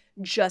who's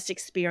just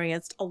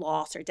experienced a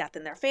loss or death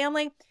in their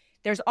family.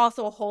 There's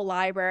also a whole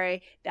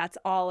library that's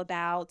all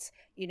about,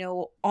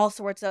 all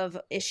sorts of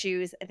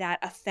issues that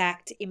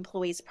affect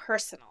employees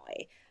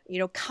personally,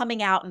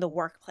 coming out in the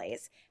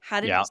workplace,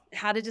 how Yeah.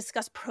 to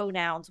discuss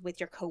pronouns with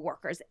your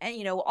coworkers.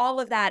 And, all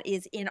of that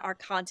is in our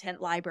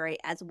content library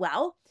as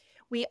well.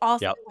 We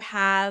also Yep.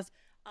 have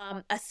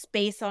a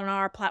space on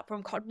our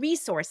platform called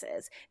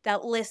resources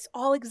that lists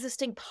all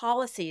existing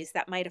policies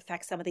that might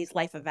affect some of these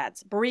life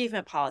events,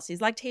 bereavement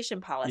policies, lactation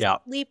policies, Yeah.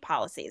 leave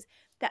policies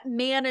that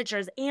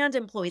managers and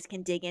employees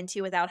can dig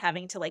into without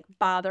having to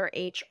bother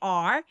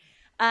HR.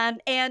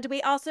 And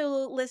we also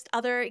list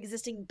other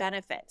existing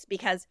benefits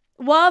because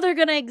while they're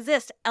going to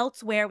exist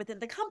elsewhere within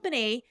the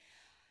company,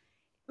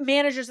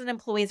 managers and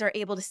employees are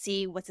able to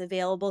see what's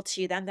available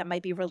to them that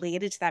might be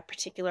related to that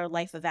particular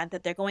life event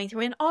that they're going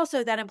through. And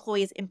also that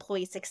employee's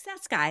employee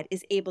success guide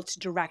is able to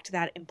direct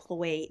that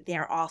employee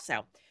there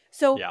also.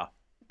 So Yeah.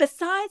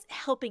 besides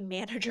helping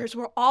managers,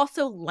 we're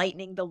also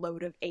lightening the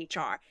load of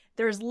HR.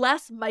 There's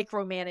less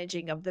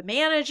micromanaging of the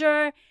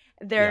manager. Yeah.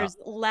 There's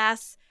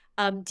less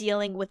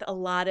dealing with a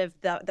lot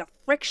of the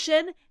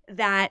friction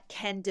that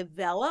can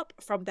develop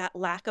from that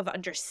lack of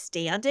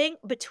understanding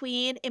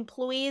between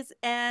employees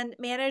and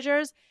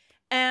managers.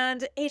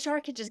 And HR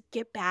can just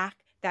get back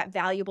that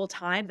valuable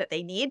time that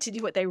they need to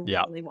do what they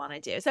Yeah. really want to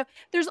do. So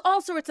there's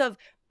all sorts of,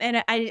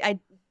 and I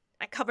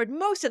covered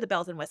most of the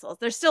bells and whistles.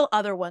 There's still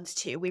other ones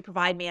too. We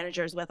provide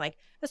managers with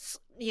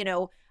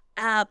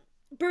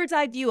bird's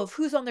eye view of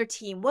who's on their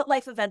team, what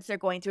life events they're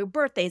going through,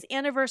 birthdays,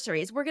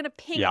 anniversaries. We're going to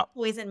ping Yeah.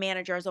 employees and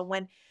managers on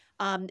when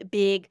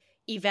big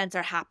events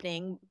are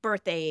happening,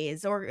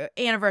 birthdays or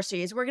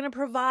anniversaries. We're going to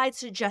provide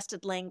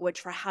suggested language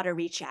for how to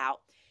reach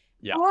out.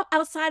 Yeah. Or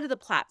outside of the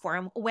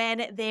platform,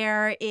 when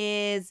there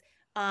is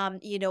when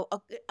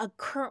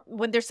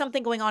there's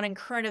something going on in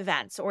current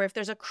events, or if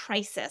there's a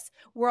crisis,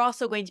 we're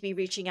also going to be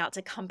reaching out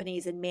to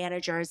companies and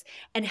managers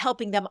and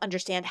helping them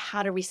understand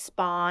how to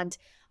respond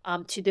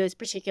to those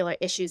particular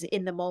issues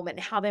in the moment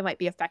and how they might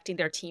be affecting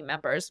their team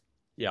members.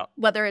 Yeah.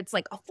 Whether it's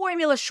like a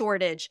formula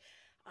shortage,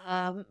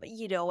 a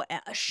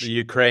The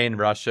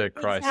Ukraine-Russia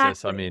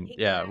crisis. I mean,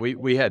 yeah,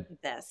 we had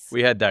this.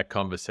 that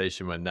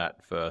conversation when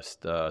that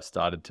first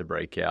started to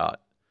break out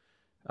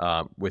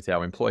with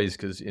our employees,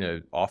 because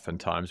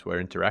oftentimes we're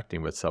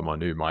interacting with someone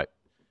who might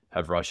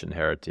have Russian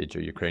heritage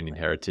or Ukrainian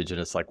heritage,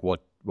 and it's like,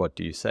 what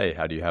do you say?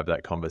 How do you have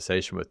that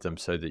conversation with them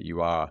so that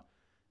you are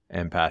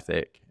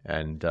empathic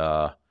and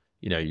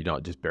you're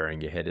not just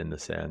burying your head in the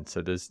sand?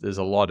 So there's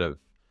a lot of,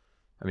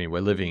 I mean,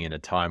 we're living in a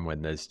time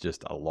when there's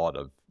just a lot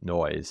of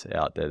noise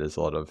out there. There's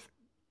a lot of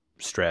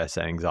stress,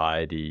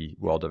 anxiety,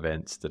 world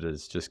events that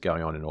is just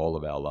going on in all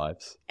of our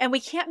lives. And we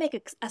can't make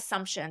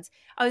assumptions.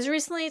 I was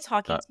recently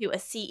talking to a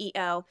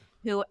CEO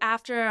who,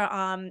 after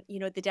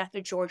the death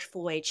of George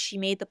Floyd, she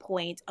made the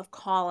point of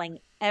calling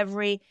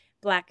every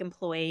Black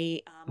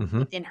employee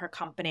within her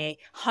company,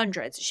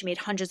 hundreds. She made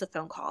hundreds of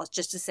phone calls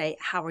just to say,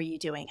 how are you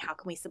doing? How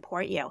can we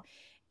support you?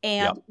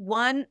 And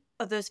one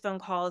of those phone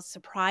calls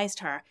surprised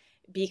her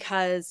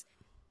because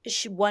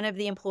one of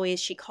the employees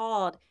she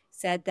called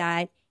said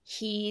that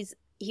he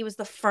was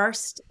the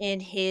first in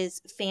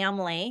his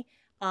family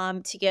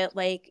to get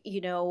like,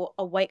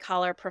 a white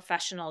collar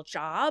professional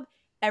job. Yep.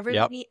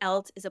 Everybody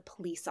else is a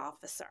police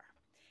officer.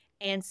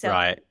 And so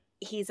Right.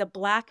 he's a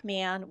black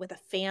man with a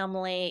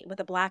family,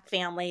 with a black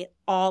family,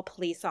 all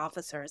police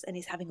officers, and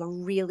he's having a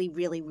really,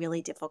 really,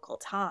 really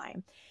difficult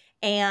time.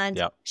 And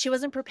Yep. she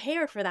wasn't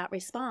prepared for that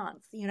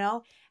response,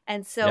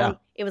 And Yeah. so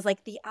it was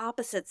like the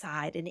opposite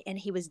side, and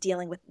he was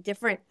dealing with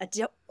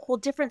whole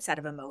different set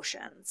of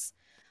emotions.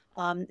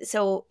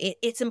 So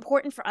it's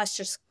important for us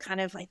just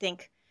kind of, I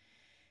think,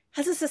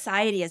 as a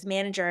society, as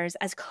managers,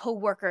 as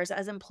coworkers,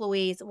 as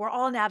employees, we're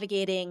all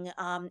navigating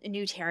a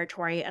new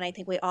territory. And I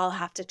think we all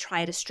have to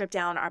try to strip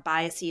down our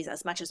biases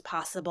as much as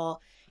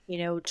possible,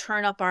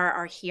 turn up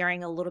our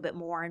hearing a little bit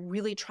more and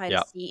really try to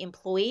Yep. see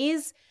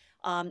employees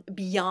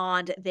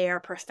beyond their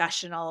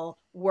professional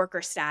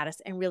worker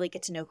status and really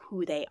get to know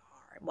who they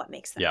are and what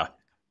makes them Yeah. tick.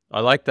 I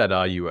like that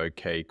 "Are you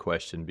okay?"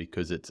 question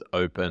because it's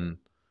open.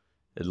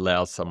 It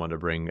allows someone to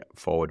bring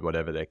forward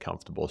whatever they're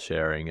comfortable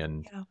sharing,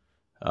 and Yeah.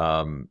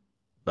 um,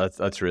 that's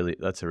a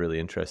really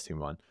interesting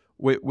one.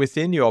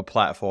 Within your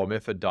platform,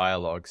 if a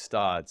dialogue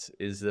starts,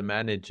 is the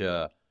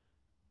manager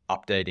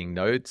updating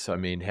notes? I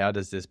mean, how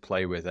does this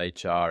play with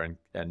HR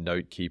and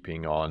note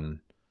keeping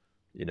on,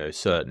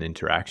 certain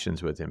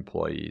interactions with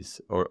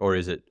employees, or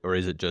is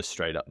it just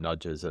straight up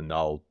nudges and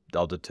they'll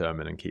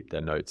determine and keep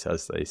their notes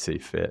as they see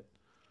fit?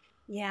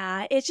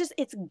 Yeah,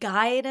 it's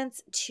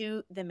guidance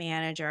to the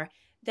manager.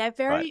 That Right.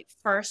 very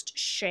first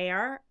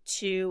share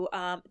to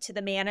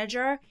the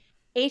manager,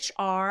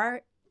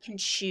 HR can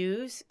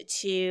choose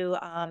to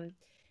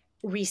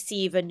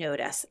receive a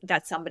notice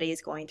that somebody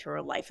is going through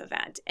a life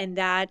event, and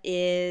that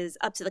is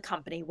up to the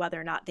company whether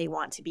or not they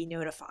want to be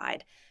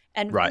notified.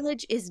 And Right.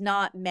 Village is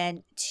not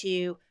meant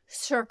to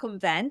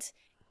circumvent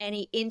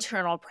any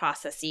internal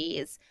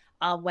processes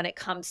when it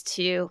comes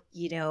to,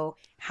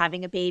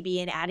 having a baby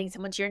and adding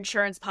someone to your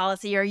insurance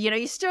policy, or,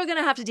 you're still going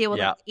to have to deal with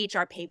Yeah. like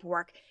HR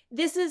paperwork.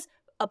 This is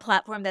a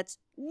platform that's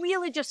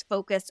really just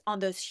focused on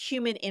those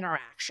human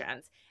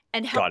interactions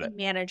and Got it. helping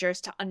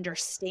managers to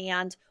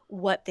understand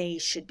what they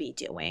should be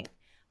doing,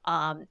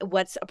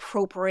 what's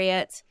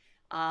appropriate,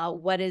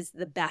 what is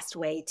the best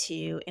way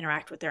to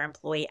interact with their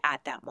employee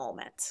at that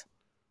moment.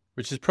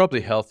 Which is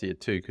probably healthier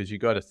too, because you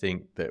got to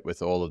think that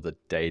with all of the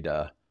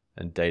data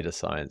and data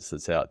science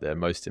that's out there,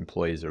 most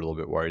employees are a little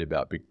bit worried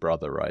about Big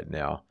Brother right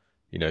now.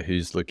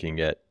 Who's looking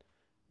at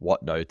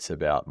what notes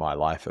about my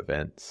life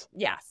events?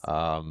 Yes.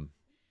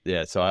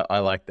 Yeah, so I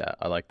like that.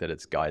 I like that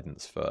it's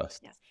guidance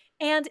first. Yes.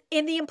 And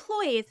in the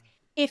employees,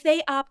 if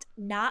they opt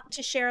not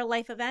to share a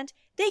life event,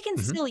 they can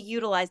Hmm. still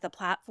utilize the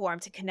platform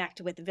to connect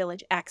with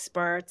Village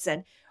experts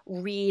and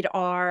read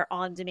our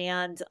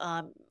on-demand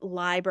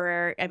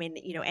library. I mean,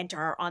 enter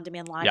our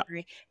on-demand Yeah,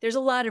 library. There's a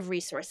lot of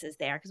resources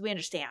there because we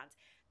understand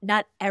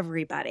not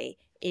everybody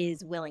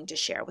is willing to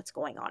share what's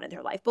going on in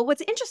their life. But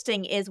what's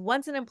interesting is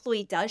once an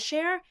employee does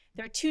share,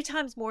 they're 2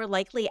 times more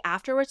likely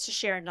afterwards to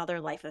share another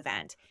life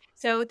event.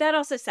 So that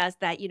also says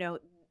that,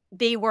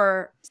 they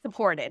were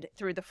supported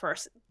through the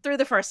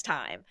first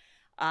time,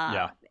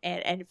 yeah.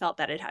 and felt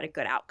that it had a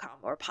good outcome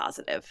or a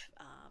positive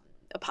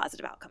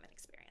outcome and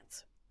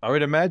experience. I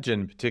would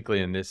imagine,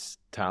 particularly in this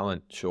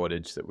talent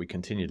shortage that we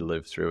continue to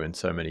live through in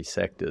so many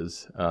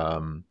sectors,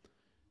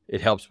 it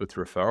helps with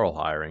referral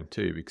hiring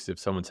too, because if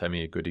someone's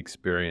having a good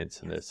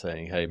experience and they're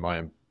saying, hey, my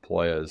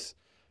employers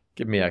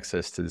give me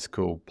access to this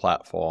cool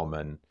platform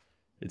and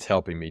it's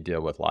helping me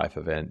deal with life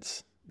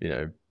events,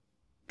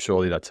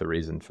 surely that's a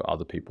reason for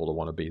other people to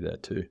want to be there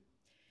too.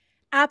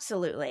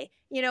 Absolutely.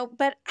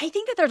 But I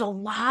think that there's a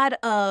lot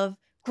of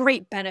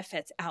great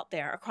benefits out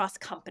there across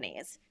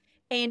companies.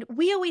 And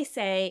we always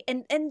say,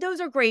 and those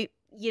are great,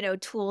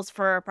 tools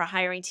for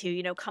hiring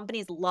too.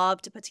 Companies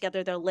love to put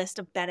together their list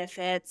of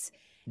benefits.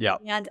 Yeah.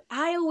 And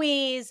I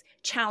always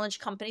challenge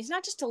companies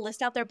not just to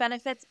list out their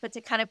benefits, but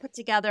to kind of put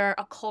together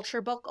a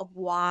culture book of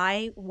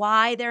why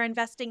they're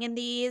investing in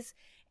these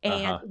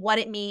and Uh-huh. what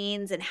it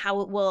means and how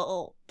it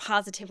will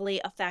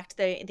positively affect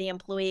the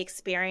employee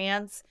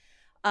experience.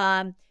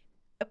 Um,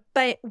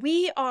 but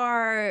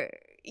we're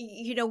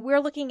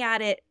looking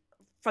at it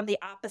from the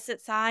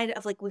opposite side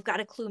of like, we've got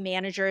to clue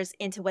managers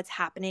into what's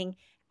happening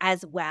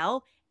as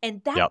well.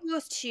 And that Yep.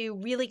 goes to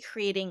really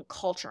creating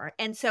culture.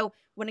 And so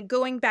when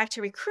going back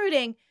to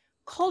recruiting,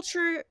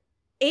 culture,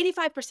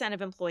 85%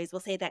 of employees will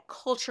say that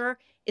culture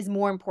is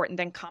more important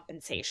than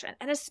compensation.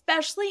 And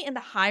especially in the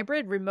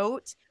hybrid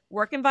remote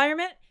work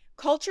environment,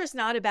 culture is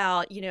not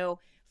about,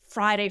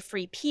 Friday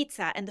free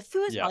pizza and the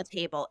food's on Yeah. the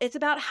table. It's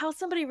about how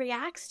somebody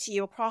reacts to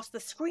you across the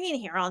screen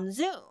here on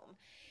Zoom.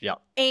 Yeah.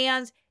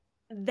 And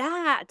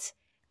that,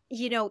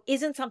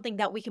 isn't something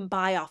that we can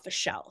buy off a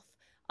shelf.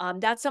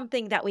 That's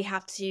something that we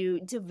have to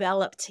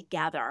develop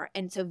together.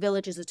 And so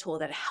Village is a tool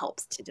that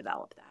helps to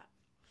develop that.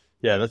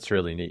 Yeah, that's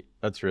really neat.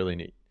 That's really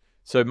neat.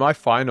 So my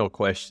final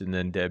question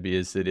then, Debbie,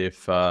 is that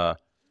if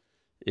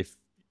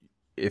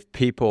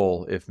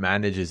if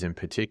managers in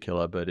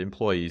particular, but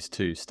employees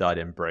too, start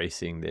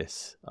embracing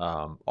this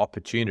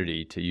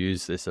opportunity to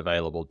use this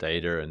available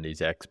data and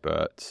these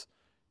experts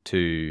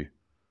to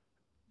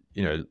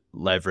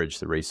leverage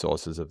the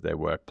resources of their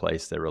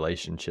workplace, their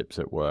relationships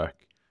at work,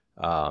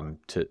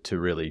 to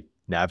really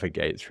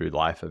navigate through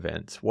life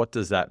events. What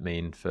does that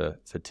mean for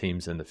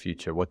teams in the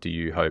future? What do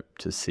you hope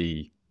to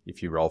see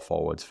if you roll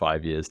forwards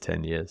 5 years,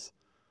 10 years?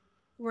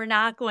 We're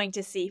not going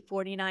to see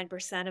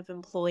 49% of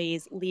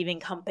employees leaving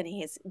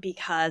companies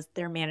because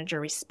their manager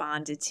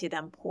responded to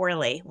them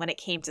poorly when it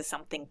came to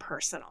something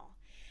personal.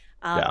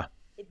 Yeah.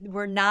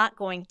 We're not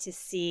going to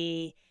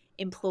see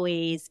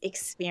employees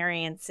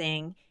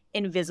experiencing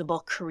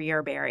invisible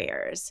career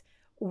barriers.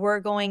 We're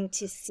going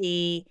to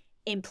see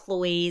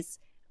employees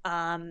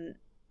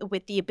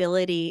with the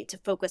ability to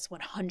focus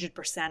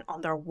 100%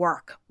 on their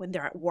work when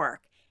they're at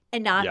work,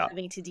 and not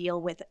having to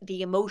deal with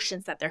the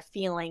emotions that they're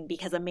feeling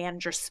because a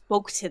manager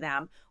spoke to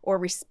them or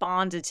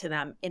responded to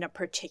them in a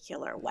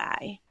particular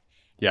way.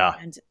 Yeah.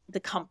 And the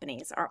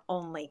companies are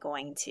only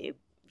going to,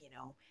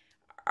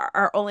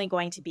 are only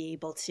going to be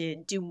able to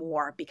do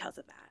more because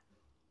of that.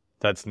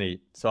 That's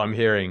neat. So I'm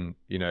hearing,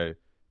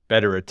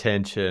 better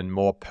attention,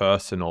 more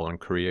personal and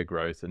career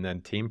growth, and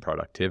then team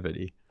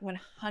productivity.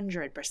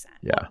 100%.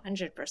 Yeah.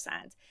 100%.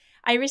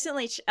 I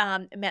recently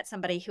met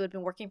somebody who had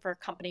been working for a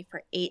company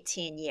for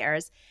 18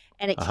 years,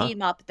 and it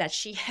came up that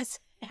she has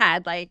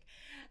had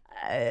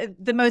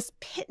the most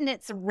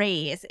pittance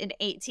raise in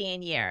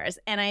 18 years.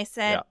 And I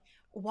said,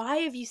 why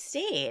have you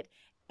stayed?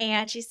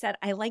 And she said,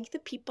 I like the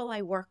people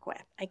I work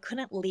with. I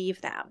couldn't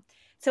leave them.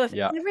 So if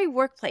every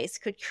workplace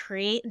could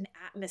create an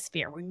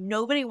atmosphere where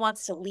nobody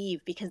wants to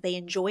leave because they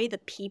enjoy the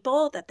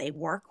people that they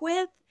work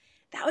with,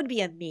 that would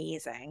be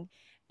amazing.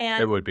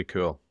 And it would be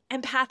cool.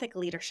 Empathic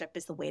leadership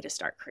is the way to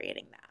start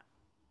creating that.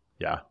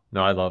 Yeah.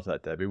 No, I love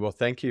that, Debbie. Well,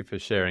 thank you for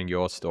sharing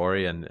your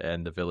story and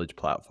the Villyge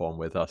platform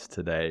with us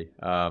today.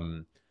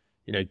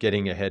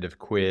 Getting ahead of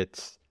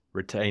quits,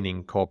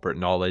 retaining corporate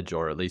knowledge,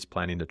 or at least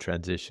planning to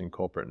transition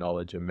corporate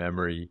knowledge and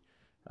memory,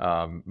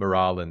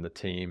 morale in the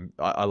team.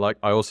 I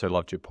also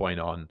loved your point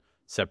on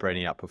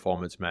separating out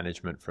performance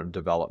management from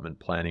development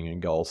planning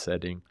and goal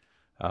setting.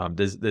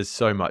 There's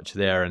so much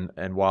there.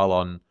 And while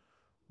on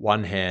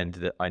one hand,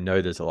 that I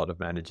know there's a lot of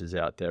managers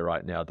out there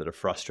right now that are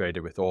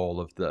frustrated with all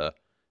of the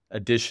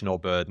additional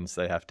burdens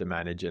they have to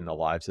manage in the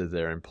lives of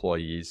their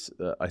employees.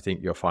 I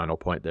think your final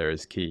point there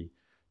is key.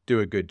 Do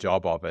a good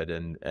job of it,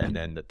 and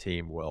then the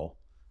team will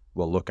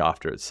look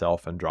after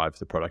itself and drive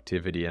the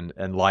productivity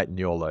and lighten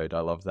your load. I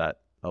love that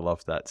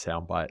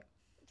soundbite.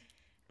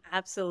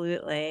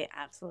 Absolutely.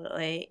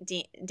 Absolutely.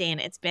 Dane,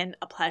 it's been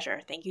a pleasure.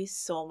 Thank you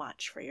so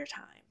much for your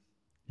time.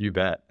 You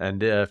bet.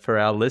 And for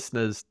our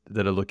listeners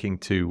that are looking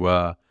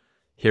to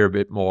hear a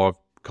bit more,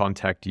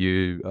 contact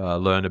you,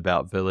 learn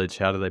about Villyge,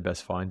 how do they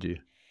best find you?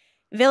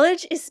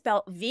 Villyge is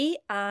spelled Villyge,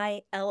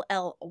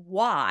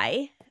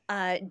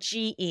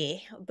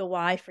 the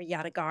Y for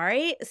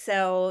Yadegari.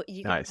 So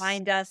you can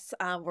find us,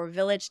 we're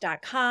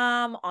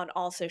villyge.com, on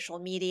all social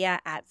media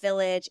at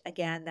Villyge.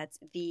 Again, that's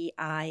Villyge.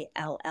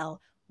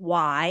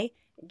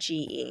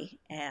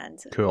 And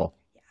cool.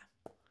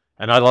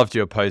 And I loved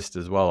your post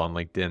as well on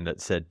LinkedIn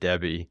that said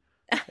Debi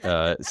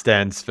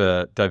stands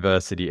for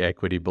diversity,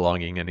 equity,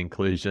 belonging, and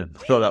inclusion.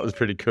 I thought that was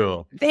pretty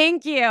cool.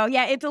 Thank you.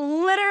 Yeah, it's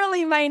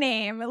literally my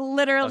name.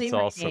 That's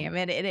awesome. Name.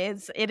 And it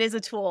is a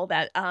tool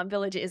that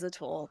Villyge is a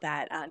tool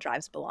that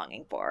drives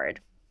belonging forward.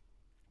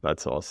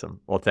 That's awesome.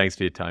 Well, thanks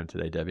for your time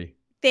today, Debi.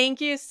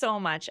 Thank you so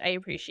much. I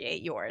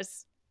appreciate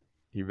yours.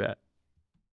 You bet.